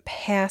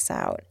pass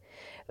out.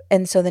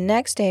 And so the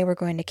next day we're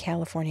going to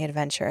California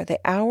Adventure. The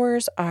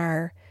hours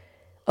are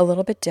a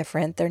little bit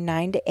different. They're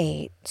 9 to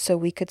 8, so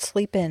we could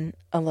sleep in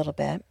a little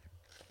bit.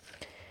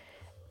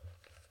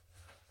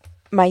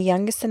 My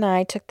youngest and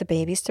I took the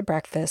babies to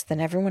breakfast, then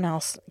everyone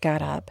else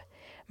got up.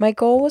 My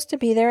goal was to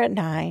be there at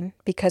 9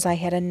 because I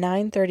had a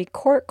 9:30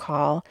 court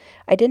call.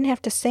 I didn't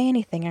have to say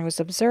anything. I was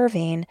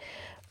observing,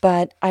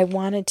 but I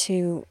wanted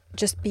to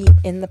just be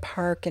in the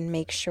park and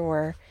make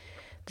sure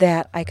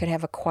that I could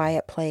have a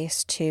quiet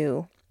place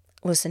to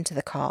listen to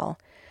the call.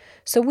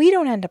 So we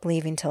don't end up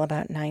leaving till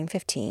about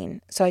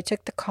 9:15. So I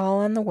took the call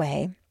on the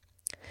way,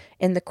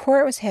 and the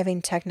court was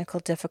having technical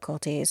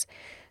difficulties.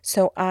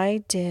 So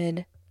I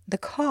did the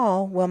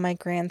call while my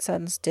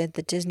grandsons did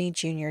the Disney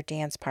Junior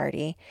dance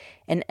party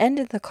and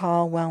ended the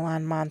call while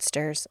on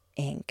Monsters,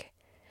 Inc.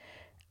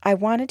 I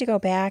wanted to go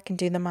back and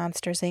do the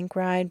Monsters, Inc.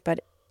 ride,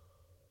 but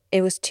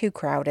it was too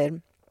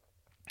crowded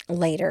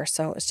later,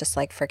 so it was just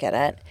like, forget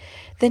it.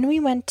 Then we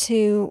went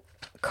to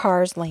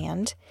Cars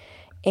Land,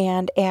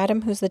 and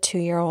Adam, who's the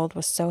 2-year-old,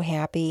 was so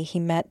happy. He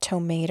met Tow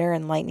Mater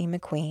and Lightning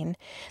McQueen.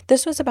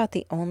 This was about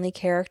the only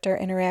character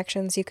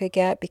interactions you could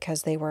get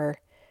because they were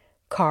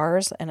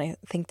cars, and I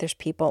think there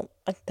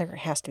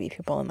has to be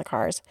people in the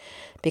cars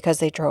because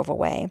they drove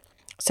away.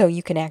 So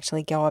you can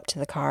actually go up to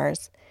the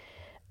cars.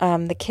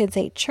 The kids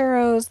ate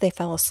churros, they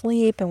fell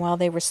asleep, and while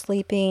they were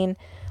sleeping,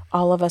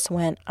 all of us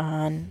went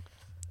on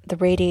the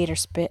Radiator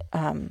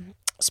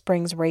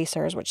Springs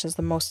Racers, which is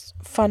the most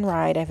fun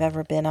ride I've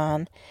ever been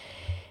on.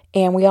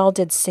 And we all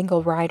did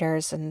single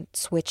riders and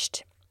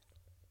switched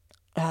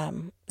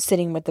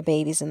sitting with the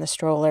babies in the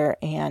stroller,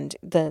 and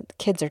the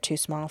kids are too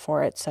small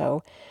for it,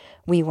 so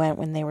we went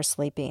when they were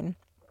sleeping.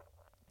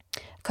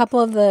 A couple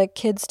of the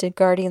kids did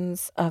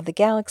Guardians of the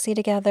Galaxy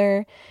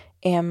together,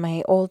 and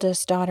my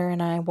oldest daughter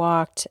and I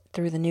walked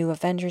through the new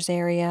Avengers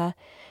area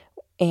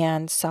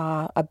and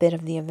saw a bit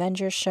of the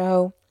Avengers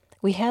show.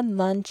 We had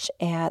lunch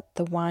at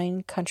the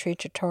Wine Country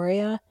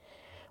Trattoria,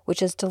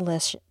 which is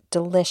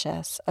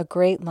delicious, a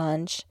great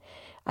lunch.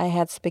 I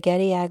had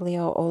spaghetti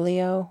aglio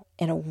olio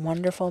and a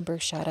wonderful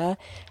bruschetta.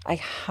 I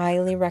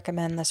highly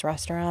recommend this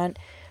restaurant.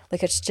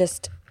 Like, it's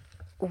just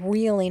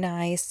really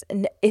nice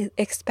and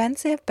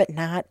expensive, but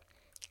not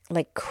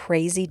like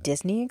crazy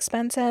Disney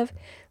expensive.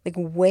 Like,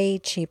 way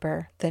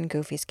cheaper than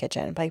Goofy's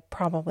Kitchen by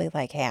probably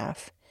like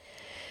half.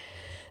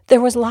 There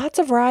was lots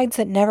of rides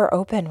that never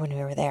opened when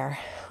we were there,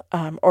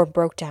 or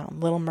broke down.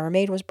 Little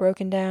Mermaid was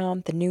broken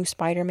down, the new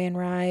Spider-Man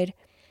ride,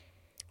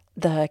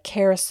 the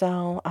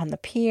carousel on the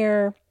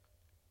pier.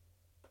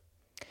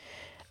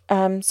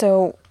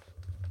 So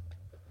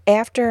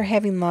after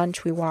having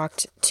lunch, we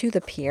walked to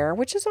the pier,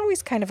 which is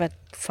always kind of a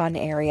fun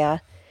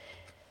area.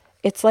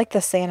 It's like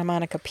the Santa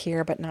Monica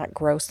Pier, but not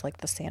gross like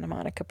the Santa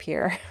Monica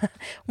Pier.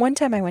 One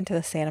time I went to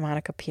the Santa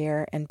Monica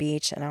Pier and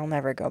beach, and I'll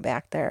never go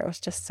back there. It was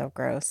just so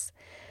gross.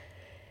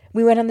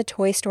 We went on the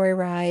Toy Story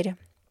ride.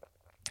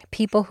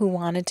 People who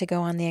wanted to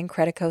go on the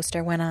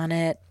Incredicoaster went on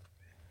it.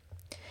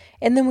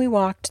 And then we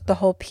walked the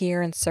whole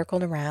pier and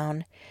circled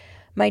around.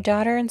 My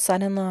daughter and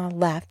son-in-law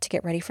left to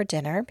get ready for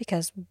dinner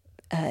because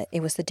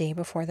it was the day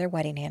before their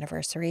wedding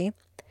anniversary.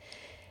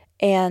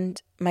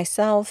 And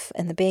myself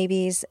and the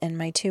babies and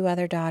my 2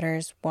 other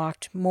daughters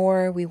walked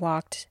more. We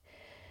walked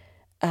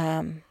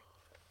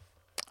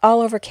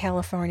all over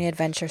California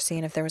Adventure,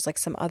 seeing if there was like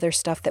some other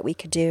stuff that we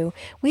could do.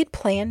 We had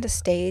planned to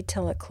stay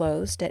till it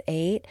closed at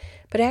 8,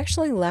 but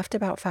actually left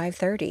about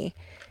 5:30.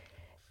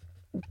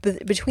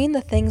 Between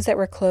the things that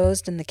were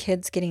closed and the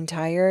kids getting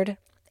tired,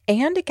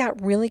 and it got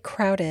really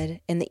crowded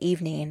in the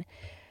evening,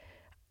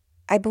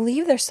 I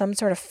believe there's some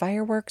sort of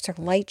fireworks or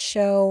light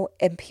show,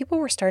 and people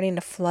were starting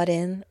to flood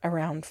in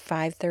around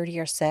 5:30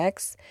 or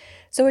 6,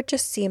 so it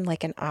just seemed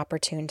like an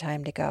opportune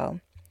time to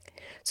go.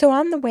 So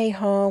on the way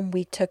home,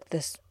 we took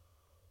this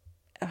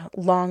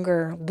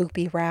longer,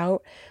 loopy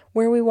route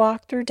where we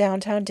walked through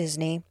downtown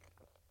Disney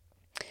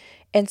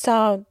and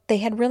saw they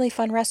had really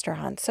fun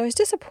restaurants. So I was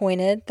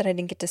disappointed that I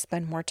didn't get to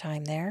spend more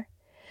time there.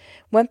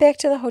 Went back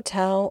to the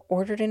hotel,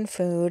 ordered in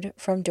food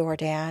from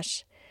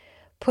DoorDash,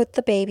 put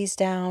the babies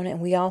down,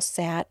 and we all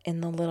sat in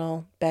the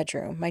little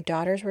bedroom. My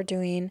daughters were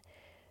doing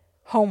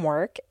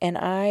homework, and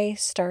I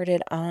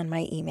started on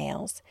my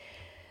emails.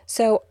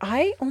 So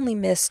I only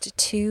missed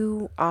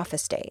 2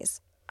 office days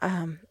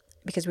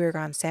because we were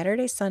gone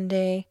Saturday,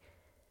 Sunday,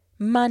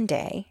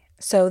 Monday.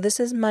 So this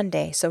is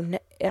Monday. So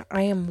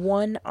I am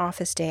 1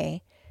 office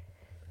day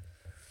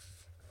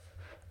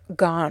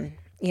gone,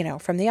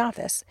 from the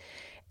office.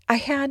 I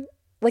had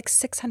like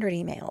 600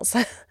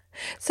 emails.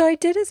 So I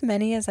did as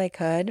many as I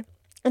could.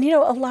 And you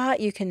know, a lot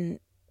you can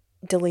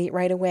delete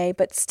right away,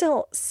 but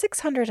still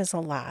 600 is a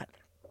lot.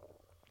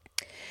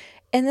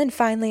 And then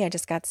finally I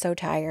just got so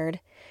tired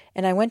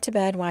and I went to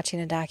bed watching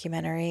a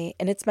documentary,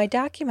 and it's my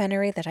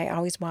documentary that I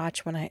always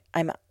watch when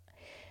I'm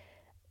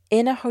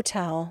in a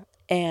hotel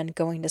and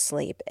going to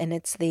sleep, and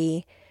it's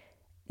the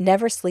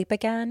Never Sleep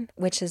Again,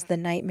 which is the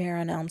Nightmare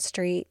on Elm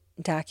Street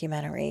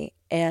documentary.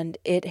 And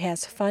it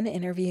has fun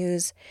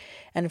interviews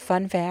and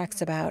fun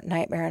facts about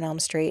Nightmare on Elm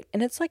Street.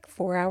 And it's like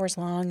 4 hours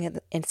long.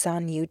 It's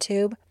on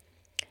YouTube.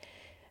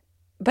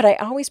 But I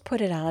always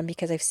put it on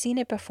because I've seen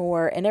it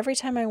before. And every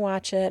time I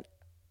watch it,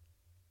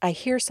 I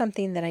hear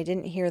something that I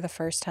didn't hear the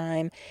first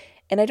time.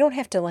 And I don't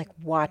have to like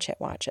watch it.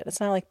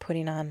 It's not like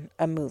putting on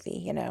a movie,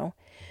 you know.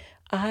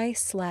 I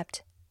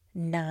slept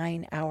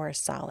 9 hours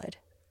solid.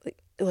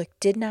 Like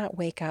did not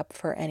wake up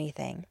for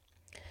anything.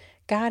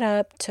 Got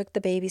up, took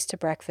the babies to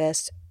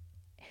breakfast.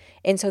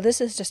 And so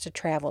this is just a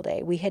travel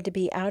day. We had to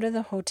be out of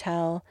the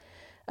hotel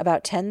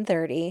about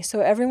 10:30. So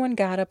everyone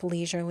got up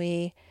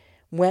leisurely,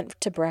 went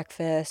to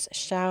breakfast,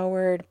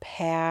 showered,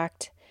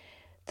 packed.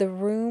 The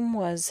room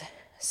was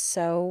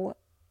so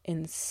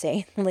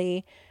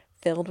insanely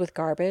filled with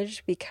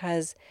garbage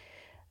because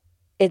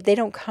they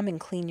don't come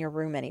and clean your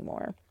room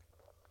anymore.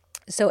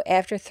 So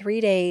after 3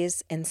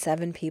 days and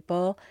 7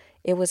 people,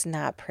 it was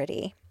not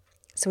pretty.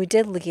 So we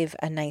did leave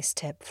a nice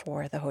tip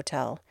for the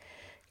hotel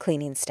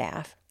cleaning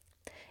staff.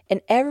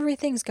 And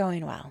everything's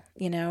going well,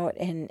 you know,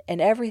 and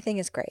everything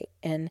is great.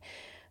 And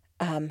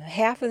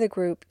half of the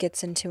group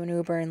gets into an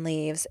Uber and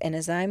leaves. And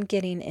as I'm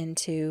getting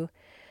into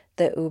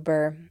the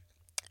Uber,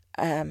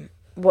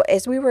 well,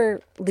 as we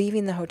were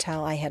leaving the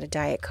hotel, I had a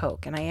Diet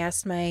Coke. And I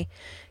asked my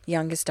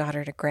youngest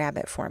daughter to grab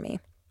it for me.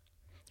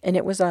 And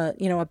it was a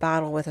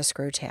bottle with a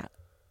screw top.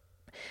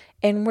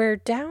 And we're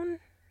down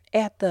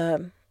at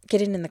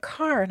getting in the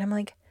car, and I'm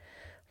like,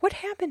 what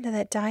happened to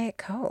that Diet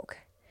Coke?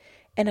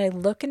 And I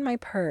look in my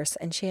purse,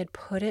 and she had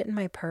put it in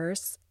my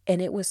purse,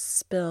 and it was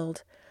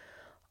spilled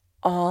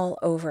all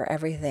over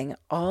everything.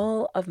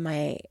 All of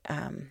my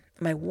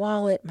my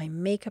wallet, my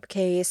makeup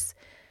case,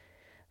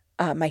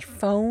 my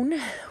phone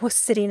was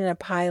sitting in a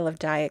pile of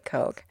Diet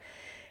Coke.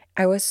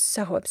 I was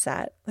so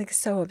upset, like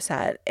so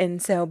upset.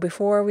 And so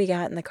before we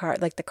got in the car,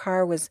 like the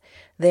car was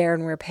there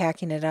and we were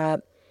packing it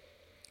up,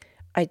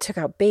 I took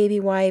out baby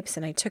wipes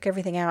and I took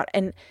everything out.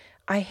 And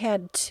I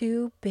had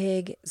 2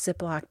 big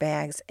Ziploc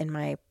bags in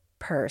my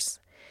purse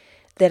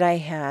that I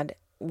had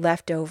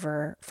left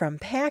over from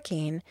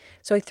packing.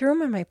 So I threw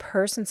them in my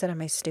purse instead of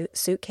my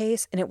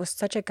suitcase. And it was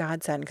such a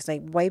godsend because I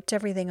wiped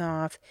everything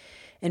off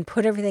and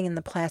put everything in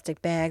the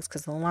plastic bags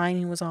because the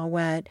lining was all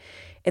wet.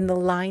 And the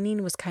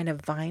lining was kind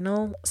of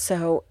vinyl.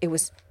 So it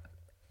was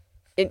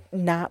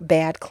not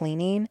bad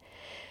cleaning.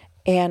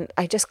 And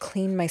I just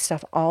cleaned my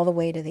stuff all the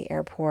way to the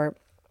airport.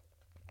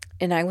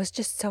 And I was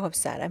just so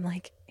upset. I'm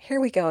like, here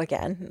we go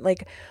again.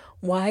 Like,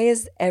 why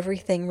is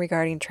everything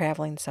regarding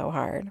traveling so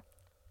hard?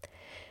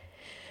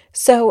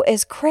 So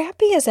as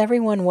crappy as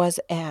everyone was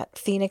at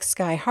Phoenix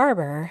Sky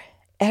Harbor,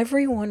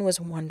 everyone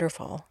was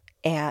wonderful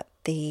at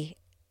the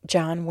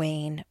John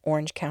Wayne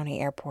Orange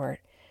County Airport.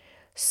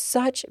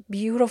 Such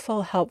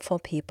beautiful, helpful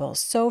people.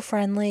 So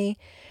friendly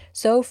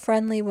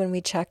when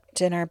we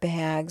checked in our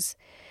bags.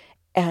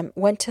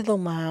 Went to the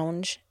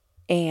lounge,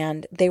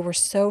 and they were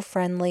so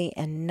friendly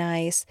and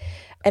nice.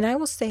 And I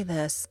will say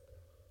this,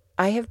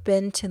 I have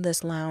been to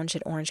this lounge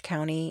at Orange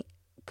County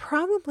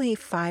probably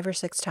 5 or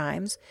 6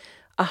 times.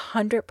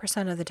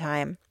 100% of the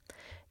time,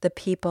 the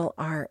people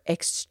are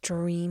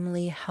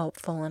extremely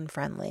helpful and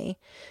friendly.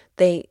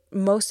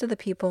 Most of the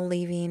people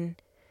leaving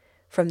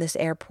from this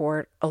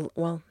airport,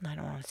 well, I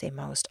don't want to say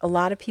most, a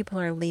lot of people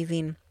are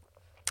leaving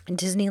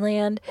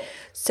Disneyland,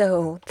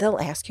 so they'll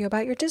ask you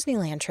about your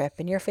Disneyland trip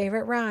and your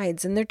favorite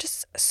rides, and they're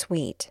just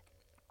sweet.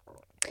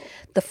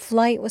 The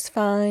flight was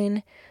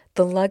fine.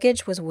 The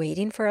luggage was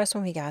waiting for us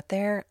when we got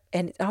there,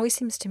 and it always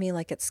seems to me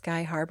like at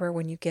Sky Harbor,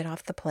 when you get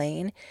off the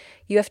plane,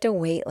 you have to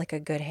wait like a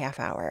good half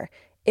hour.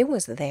 It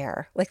was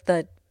there. Like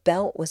the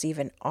belt was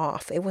even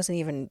off. It wasn't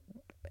even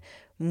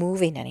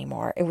moving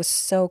anymore. It was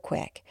so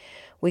quick.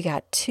 We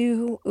got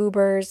 2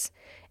 Ubers,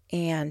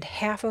 and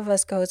half of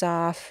us goes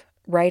off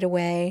right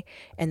away,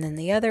 and then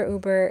the other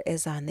Uber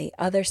is on the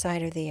other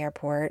side of the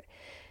airport,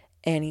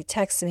 and he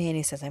texts me and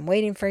he says, I'm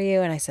waiting for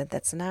you. And I said,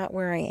 that's not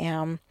where I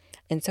am.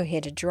 And so he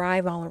had to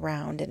drive all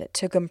around, and it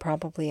took him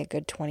probably a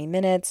good 20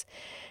 minutes.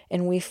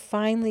 And we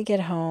finally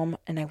get home,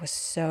 and I was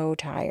so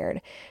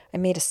tired. I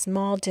made a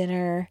small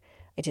dinner.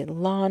 I did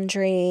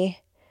laundry,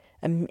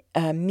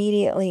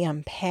 immediately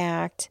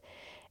unpacked,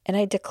 and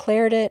I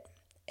declared it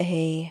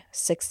a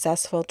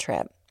successful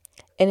trip.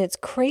 And it's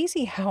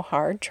crazy how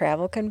hard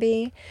travel can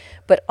be,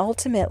 but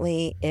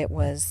ultimately it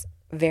was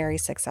very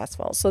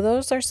successful. So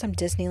those are some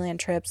Disneyland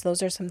trips.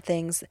 Those are some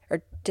things,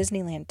 or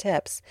Disneyland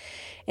tips,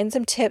 and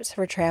some tips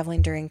for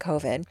traveling during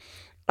COVID.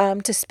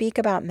 To speak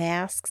about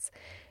masks,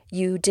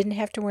 you didn't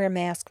have to wear a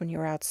mask when you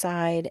were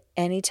outside.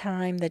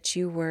 Anytime that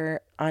you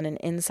were on an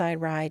inside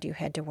ride, you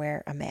had to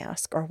wear a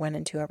mask, or went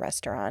into a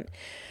restaurant.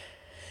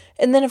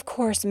 And then, of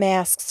course,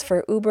 masks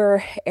for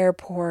Uber,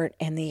 airport,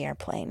 and the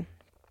airplane.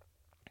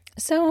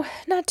 So,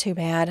 not too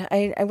bad.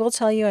 I will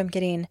tell you, I'm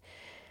getting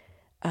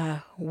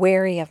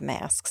wary of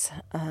masks.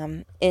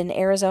 In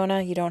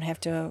Arizona, you don't have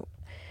to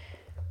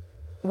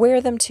wear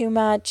them too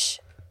much.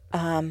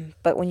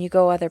 But when you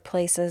go other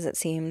places, it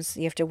seems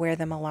you have to wear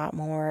them a lot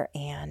more.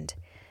 And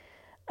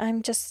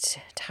I'm just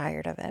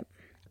tired of it.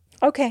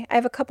 Okay, I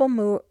have a couple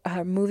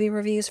movie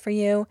reviews for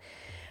you.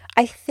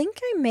 I think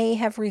I may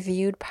have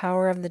reviewed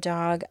Power of the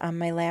Dog on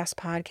my last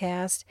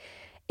podcast.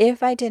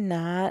 If I did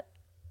not,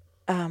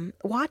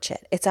 watch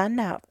it. It's on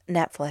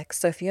Netflix.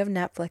 So if you have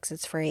Netflix,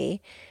 it's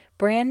free.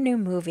 Brand new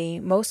movie.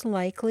 Most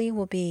likely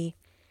will be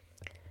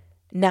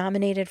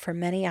nominated for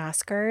many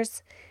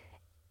Oscars.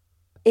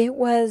 It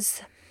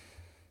was,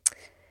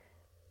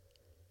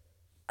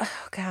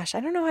 oh gosh, I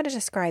don't know how to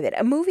describe it.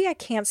 A movie I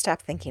can't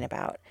stop thinking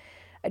about.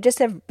 I just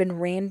have been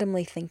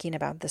randomly thinking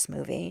about this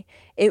movie.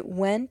 It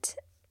went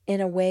in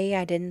a way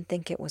I didn't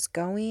think it was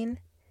going,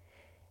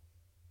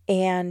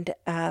 and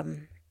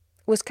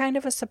was kind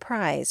of a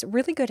surprise.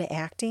 Really good at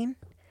acting,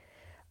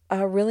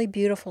 really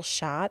beautiful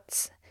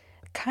shots,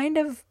 kind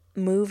of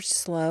moved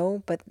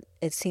slow, but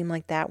it seemed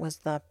like that was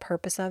the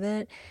purpose of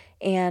it.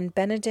 And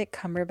Benedict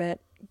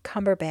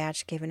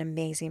Cumberbatch gave an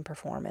amazing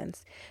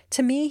performance.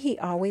 To me, he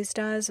always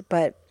does,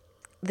 but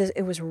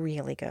it was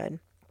really good.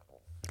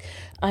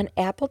 On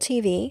Apple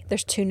TV,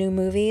 there's 2 new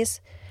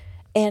movies,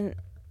 and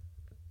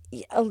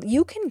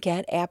you can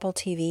get Apple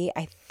TV,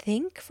 I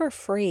think, for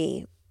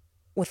free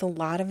with a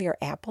lot of your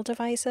Apple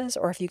devices,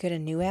 or if you get a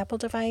new Apple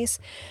device.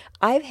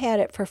 I've had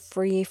it for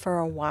free for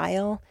a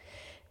while,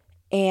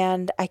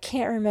 and I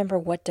can't remember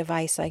what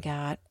device I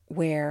got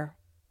where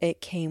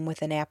it came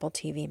with an Apple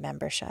TV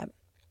membership.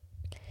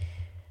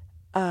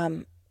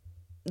 The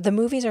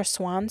movies are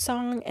Swan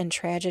Song and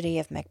Tragedy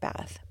of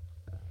Macbeth.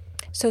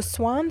 So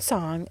Swan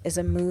Song is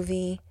a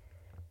movie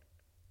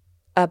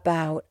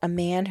about a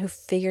man who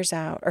figures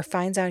out or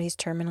finds out he's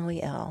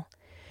terminally ill,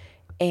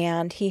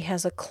 and he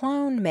has a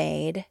clone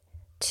made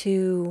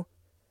so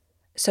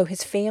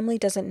his family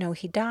doesn't know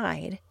he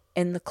died,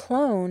 and the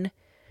clone,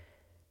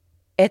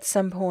 at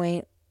some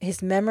point,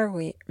 his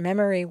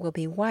memory will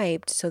be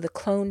wiped, so the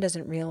clone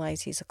doesn't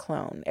realize he's a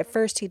clone. At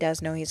first he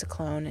does know he's a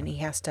clone and he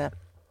has to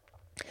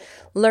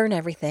learn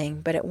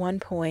everything, but at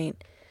one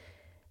point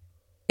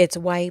it's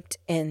wiped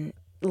and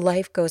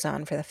life goes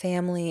on for the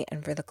family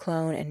and for the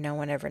clone, and no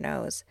one ever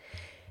knows.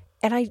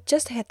 And I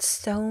just had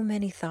so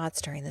many thoughts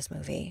during this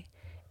movie,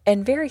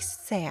 and very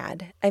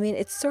sad. I mean,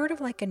 it's sort of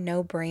like a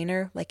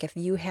no-brainer. Like, if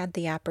you had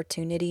the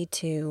opportunity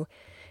to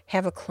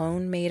have a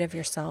clone made of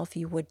yourself,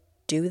 you would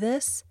do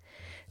this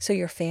so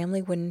your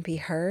family wouldn't be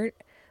hurt.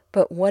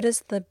 But what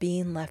does the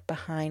being left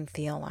behind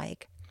feel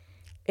like?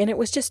 And it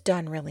was just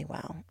done really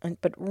well,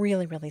 but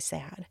really, really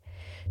sad.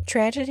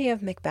 Tragedy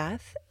of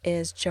Macbeth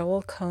is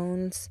Joel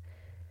Coen's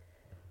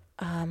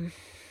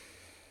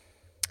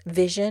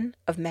vision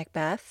of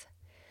Macbeth.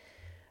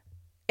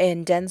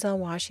 And Denzel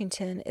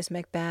Washington is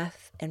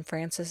Macbeth, and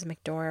Frances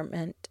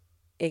McDormand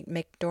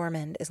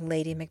is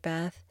Lady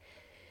Macbeth.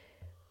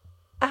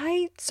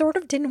 I sort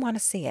of didn't want to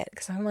see it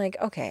because I'm like,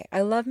 okay,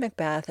 I love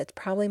Macbeth. It's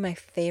probably my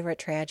favorite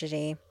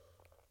tragedy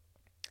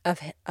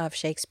of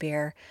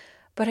Shakespeare,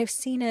 but I've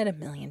seen it a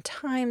million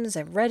times.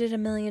 I've read it a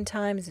million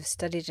times. I've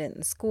studied it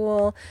in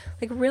school.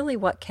 Like, really,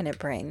 what can it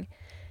bring?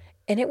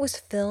 And it was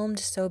filmed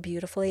so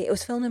beautifully. It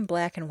was filmed in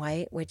black and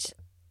white, which,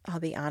 I'll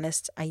be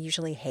honest, I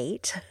usually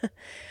hate.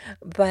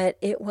 But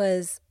it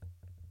was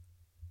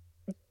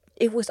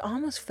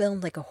almost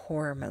filmed like a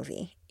horror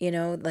movie,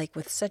 like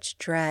with such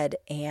dread,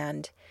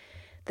 and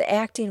the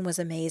acting was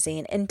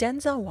amazing. And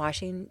Denzel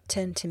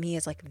Washington, to me,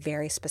 is like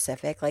very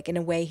specific. Like, in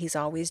a way, he's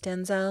always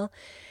Denzel.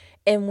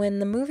 And when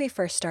the movie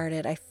first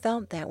started, I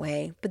felt that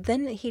way. But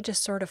then he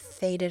just sort of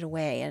faded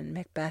away and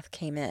Macbeth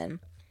came in.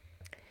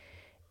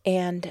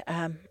 And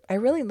I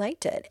really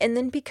liked it. And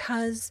then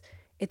because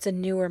it's a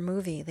newer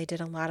movie, they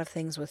did a lot of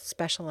things with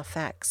special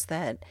effects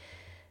that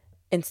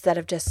instead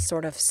of just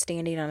sort of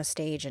standing on a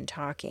stage and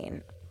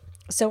talking.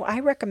 So I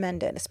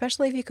recommend it,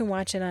 especially if you can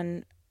watch it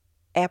on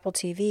Apple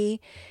TV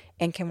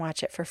and can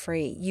watch it for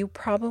free. You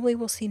probably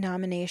will see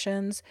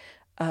nominations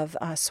of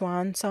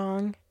Swan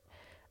Song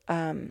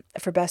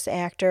for Best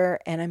Actor,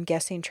 and I'm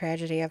guessing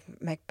Tragedy of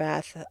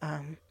Macbeth.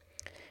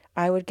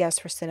 I would guess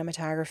for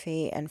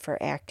cinematography and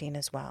for acting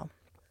as well.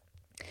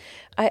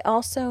 I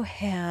also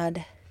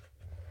had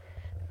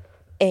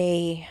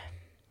a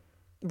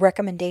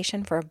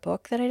recommendation for a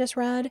book that I just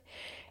read.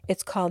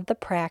 It's called The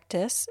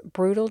Practice: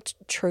 Brutal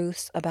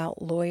Truths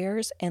About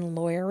Lawyers and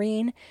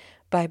Lawyering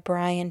by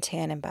Brian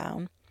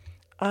Tannenbaum.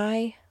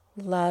 I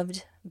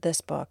loved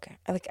this book.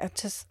 I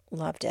just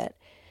loved it.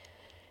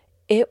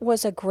 It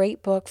was a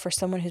great book for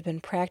someone who's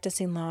been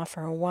practicing law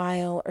for a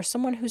while or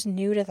someone who's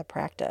new to the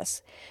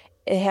practice.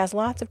 It has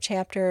lots of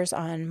chapters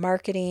on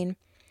marketing.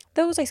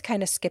 Those I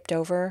kind of skipped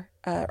over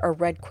or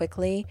read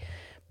quickly,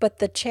 but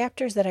the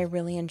chapters that I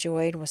really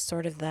enjoyed was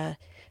sort of the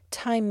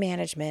time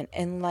management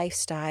and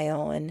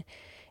lifestyle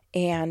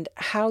and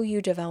how you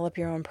develop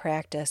your own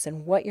practice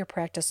and what your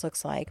practice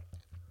looks like.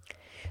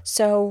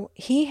 So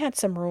he had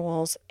some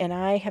rules, and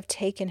I have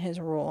taken his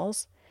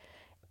rules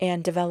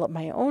and developed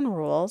my own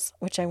rules,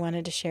 which I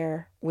wanted to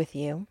share with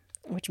you,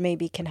 which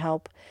maybe can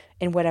help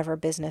in whatever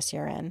business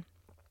you're in.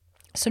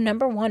 So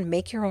number one,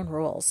 make your own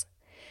rules.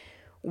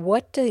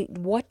 What do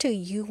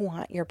you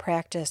want your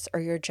practice or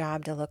your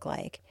job to look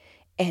like?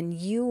 And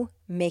you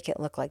make it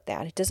look like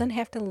that. It doesn't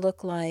have to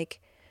look like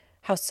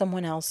how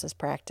someone else is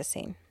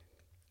practicing.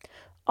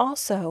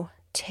 Also,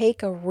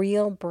 take a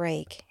real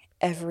break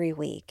every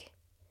week.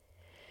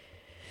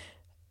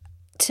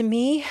 To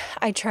me,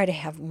 I try to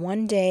have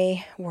one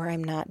day where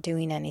I'm not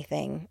doing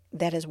anything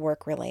that is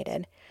work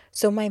related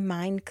so my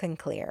mind can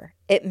clear.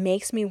 It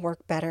makes me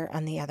work better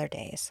on the other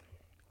days.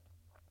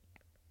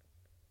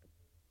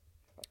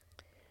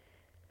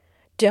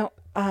 Don't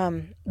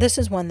This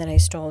is one that I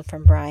stole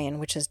from Brian,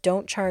 which is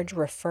don't charge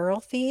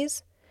referral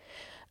fees.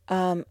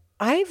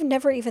 I've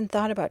never even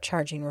thought about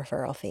charging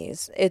referral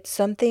fees. It's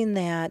something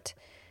that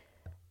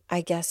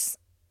I guess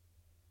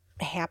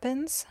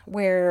happens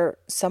where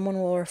someone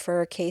will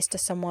refer a case to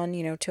someone,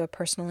 to a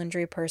personal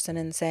injury person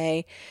and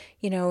say,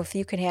 if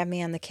you can have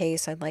me on the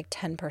case, I'd like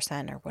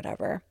 10% or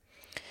whatever.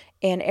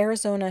 And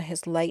Arizona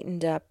has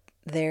lightened up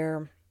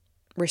their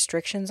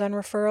restrictions on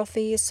referral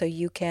fees so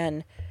you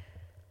can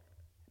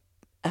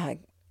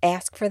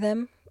ask for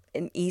them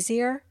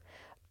easier.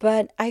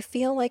 But I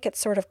feel like it's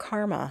sort of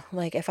karma.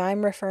 Like if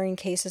I'm referring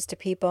cases to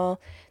people,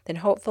 then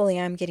hopefully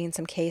I'm getting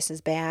some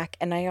cases back,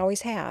 and I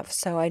always have.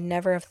 So I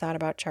never have thought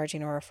about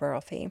charging a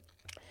referral fee.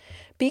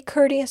 Be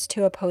courteous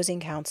to opposing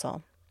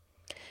counsel.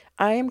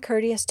 I am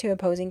courteous to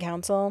opposing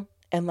counsel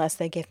unless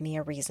they give me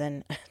a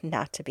reason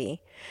not to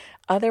be.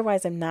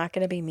 Otherwise, I'm not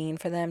going to be mean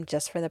for them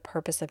just for the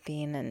purpose of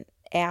being an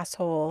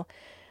asshole.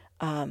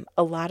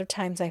 A lot of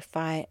times I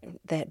find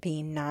that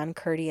being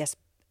non-courteous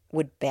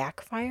would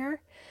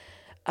backfire.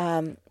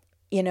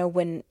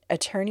 When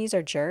attorneys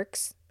are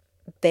jerks,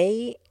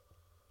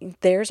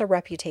 there's a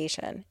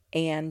reputation,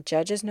 and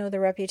judges know the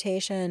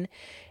reputation,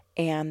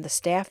 and the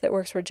staff that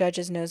works for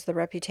judges knows the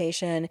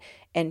reputation,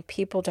 and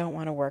people don't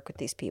want to work with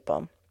these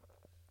people.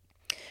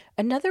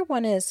 Another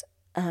one is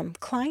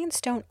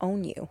clients don't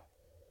own you.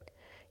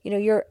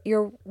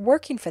 You're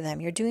working for them,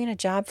 you're doing a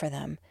job for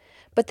them,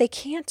 but they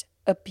can't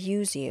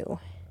abuse you,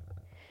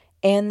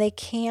 and they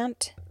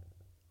can't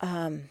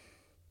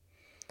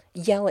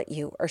yell at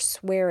you or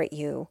swear at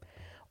you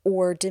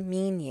or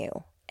demean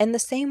you. And the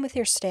same with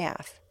your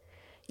staff.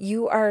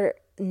 You are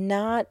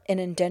not an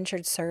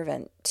indentured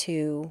servant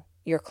to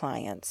your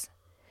clients.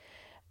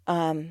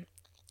 And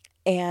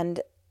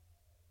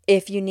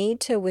if you need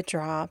to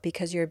withdraw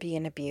because you're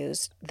being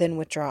abused, then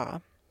withdraw.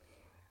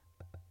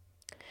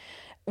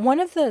 One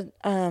of the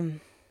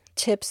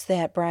tips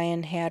that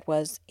Brian had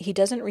was he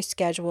doesn't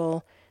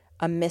reschedule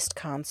a missed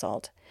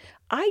consult.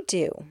 I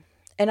do,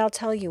 and I'll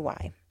tell you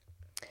why.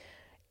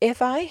 If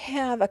I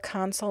have a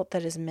consult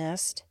that is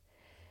missed,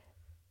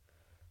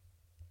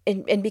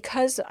 and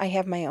because I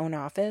have my own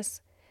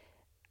office,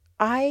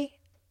 I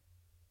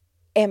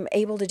am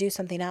able to do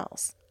something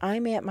else.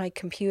 I'm at my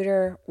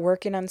computer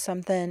working on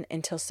something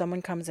until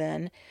someone comes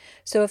in.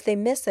 So if they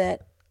miss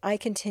it, I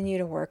continue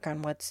to work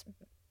on what's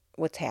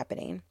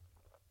happening.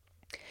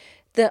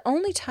 The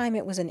only time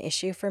it was an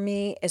issue for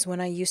me is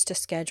when I used to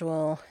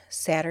schedule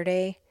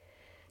Saturday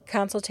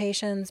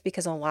consultations,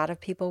 because a lot of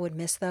people would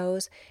miss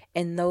those,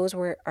 and those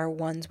are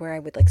ones where I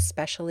would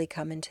specially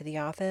come into the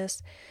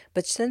office.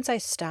 But since I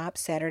stopped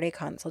Saturday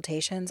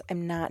consultations,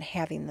 I'm not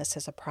having this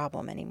as a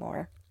problem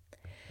anymore.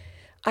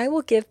 I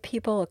will give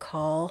people a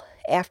call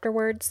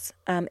afterwards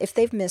if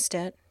they've missed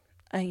it.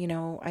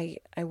 I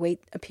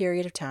wait a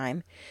period of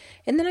time,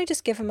 and then I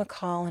just give them a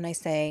call and I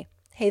say,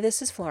 hey,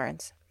 this is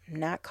Florence. I'm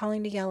not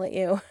calling to yell at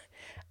you.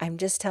 I'm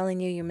just telling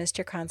you you missed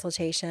your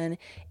consultation.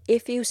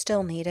 If you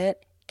still need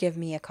it, give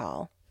me a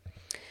call.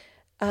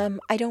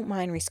 I don't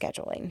mind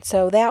rescheduling.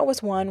 So that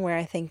was one where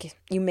I think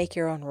you make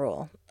your own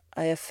rule.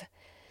 If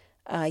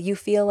you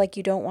feel like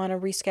you don't want to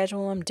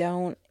reschedule them,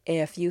 don't.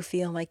 If you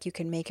feel like you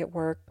can make it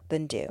work,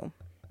 then do.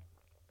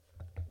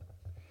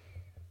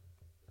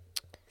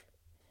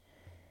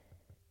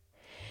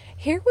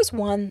 Here was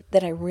one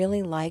that I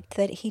really liked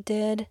that he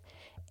did,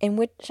 and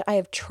which I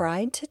have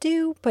tried to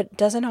do, but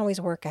doesn't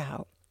always work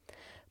out.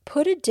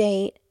 Put a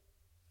date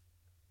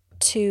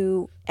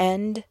to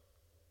end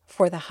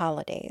for the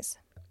holidays.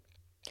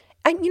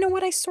 You know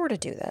what? I sort of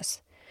do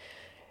this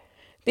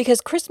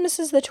because Christmas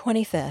is the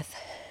 25th.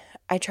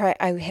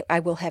 I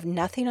will have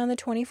nothing on the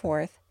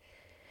 24th.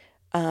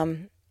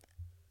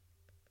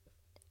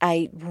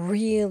 I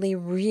really,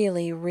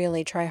 really,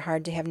 really try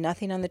hard to have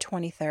nothing on the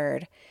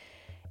 23rd.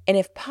 And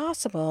if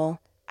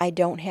possible, I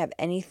don't have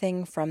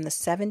anything from the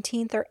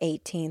 17th or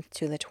 18th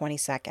to the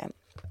 22nd.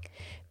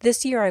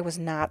 This year I was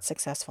not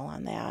successful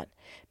on that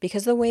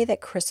because the way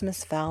that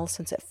Christmas fell,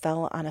 since it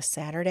fell on a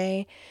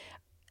Saturday,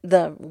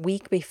 the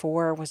week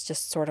before was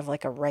just sort of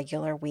like a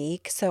regular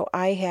week. So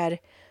I had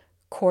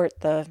court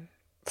the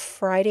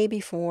Friday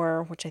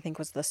before, which I think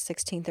was the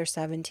 16th or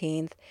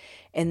 17th,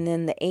 and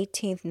then the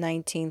 18th,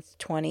 19th,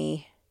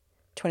 20th,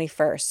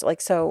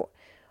 21st. So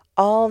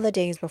all the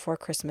days before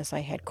Christmas,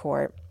 I had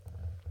court,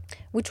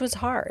 which was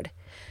hard.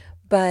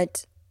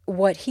 But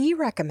what he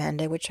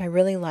recommended, which I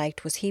really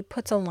liked, was he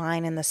puts a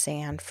line in the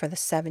sand for the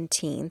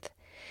 17th.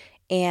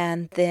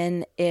 And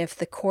then if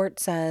the court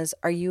says,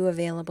 are you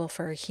available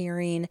for a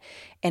hearing?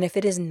 And if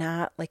it is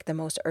not like the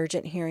most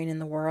urgent hearing in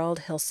the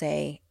world, he'll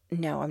say,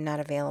 no, I'm not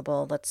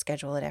available. Let's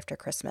schedule it after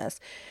Christmas.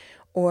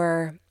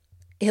 Or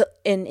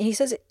he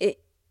says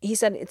he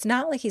said it's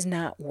not like he's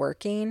not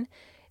working.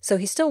 So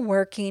he's still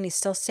working, he's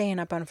still staying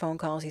up on phone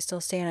calls, he's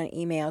still staying on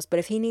emails, but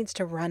if he needs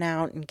to run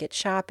out and get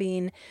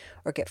shopping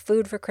or get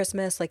food for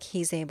Christmas, like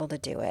he's able to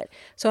do it.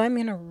 So I'm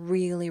going to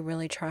really,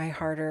 really try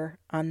harder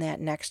on that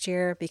next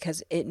year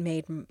because it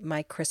made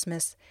my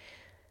Christmas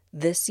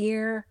this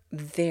year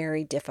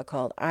very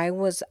difficult. I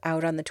was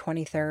out on the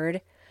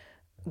 23rd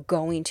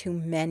going to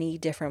many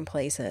different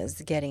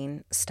places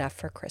getting stuff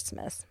for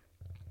Christmas.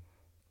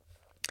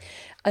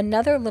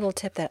 Another little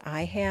tip that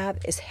I have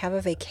is have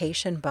a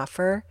vacation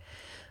buffer.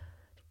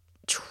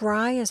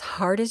 Try as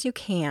hard as you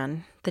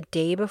can the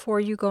day before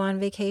you go on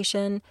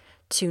vacation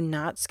to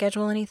not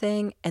schedule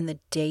anything, and the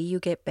day you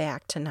get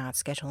back to not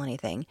schedule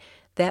anything.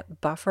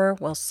 That buffer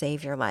will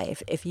save your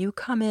life. If you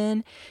come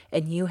in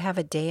and you have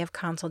a day of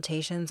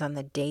consultations on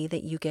the day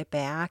that you get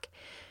back,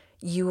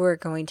 you are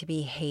going to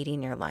be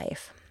hating your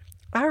life.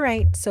 All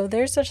right, so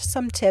there's just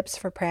some tips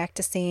for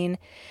practicing,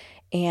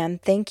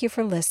 and thank you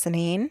for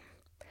listening.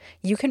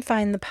 You can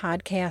find the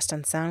podcast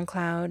on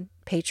SoundCloud,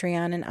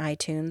 Patreon, and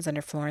iTunes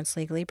under Florence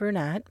Legally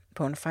Brunette,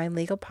 Bonafide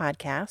Legal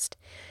Podcast.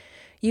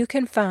 You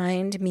can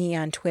find me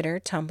on Twitter,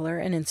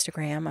 Tumblr, and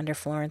Instagram under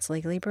Florence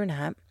Legally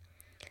Brunette.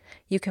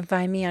 You can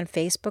find me on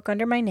Facebook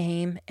under my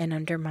name and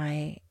under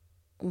my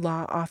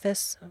law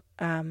office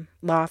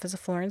of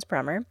Florence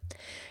Brummer.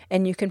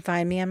 And you can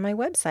find me on my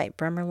website,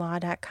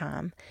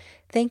 brummerlaw.com.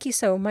 Thank you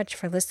so much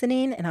for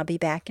listening, and I'll be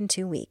back in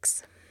 2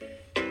 weeks.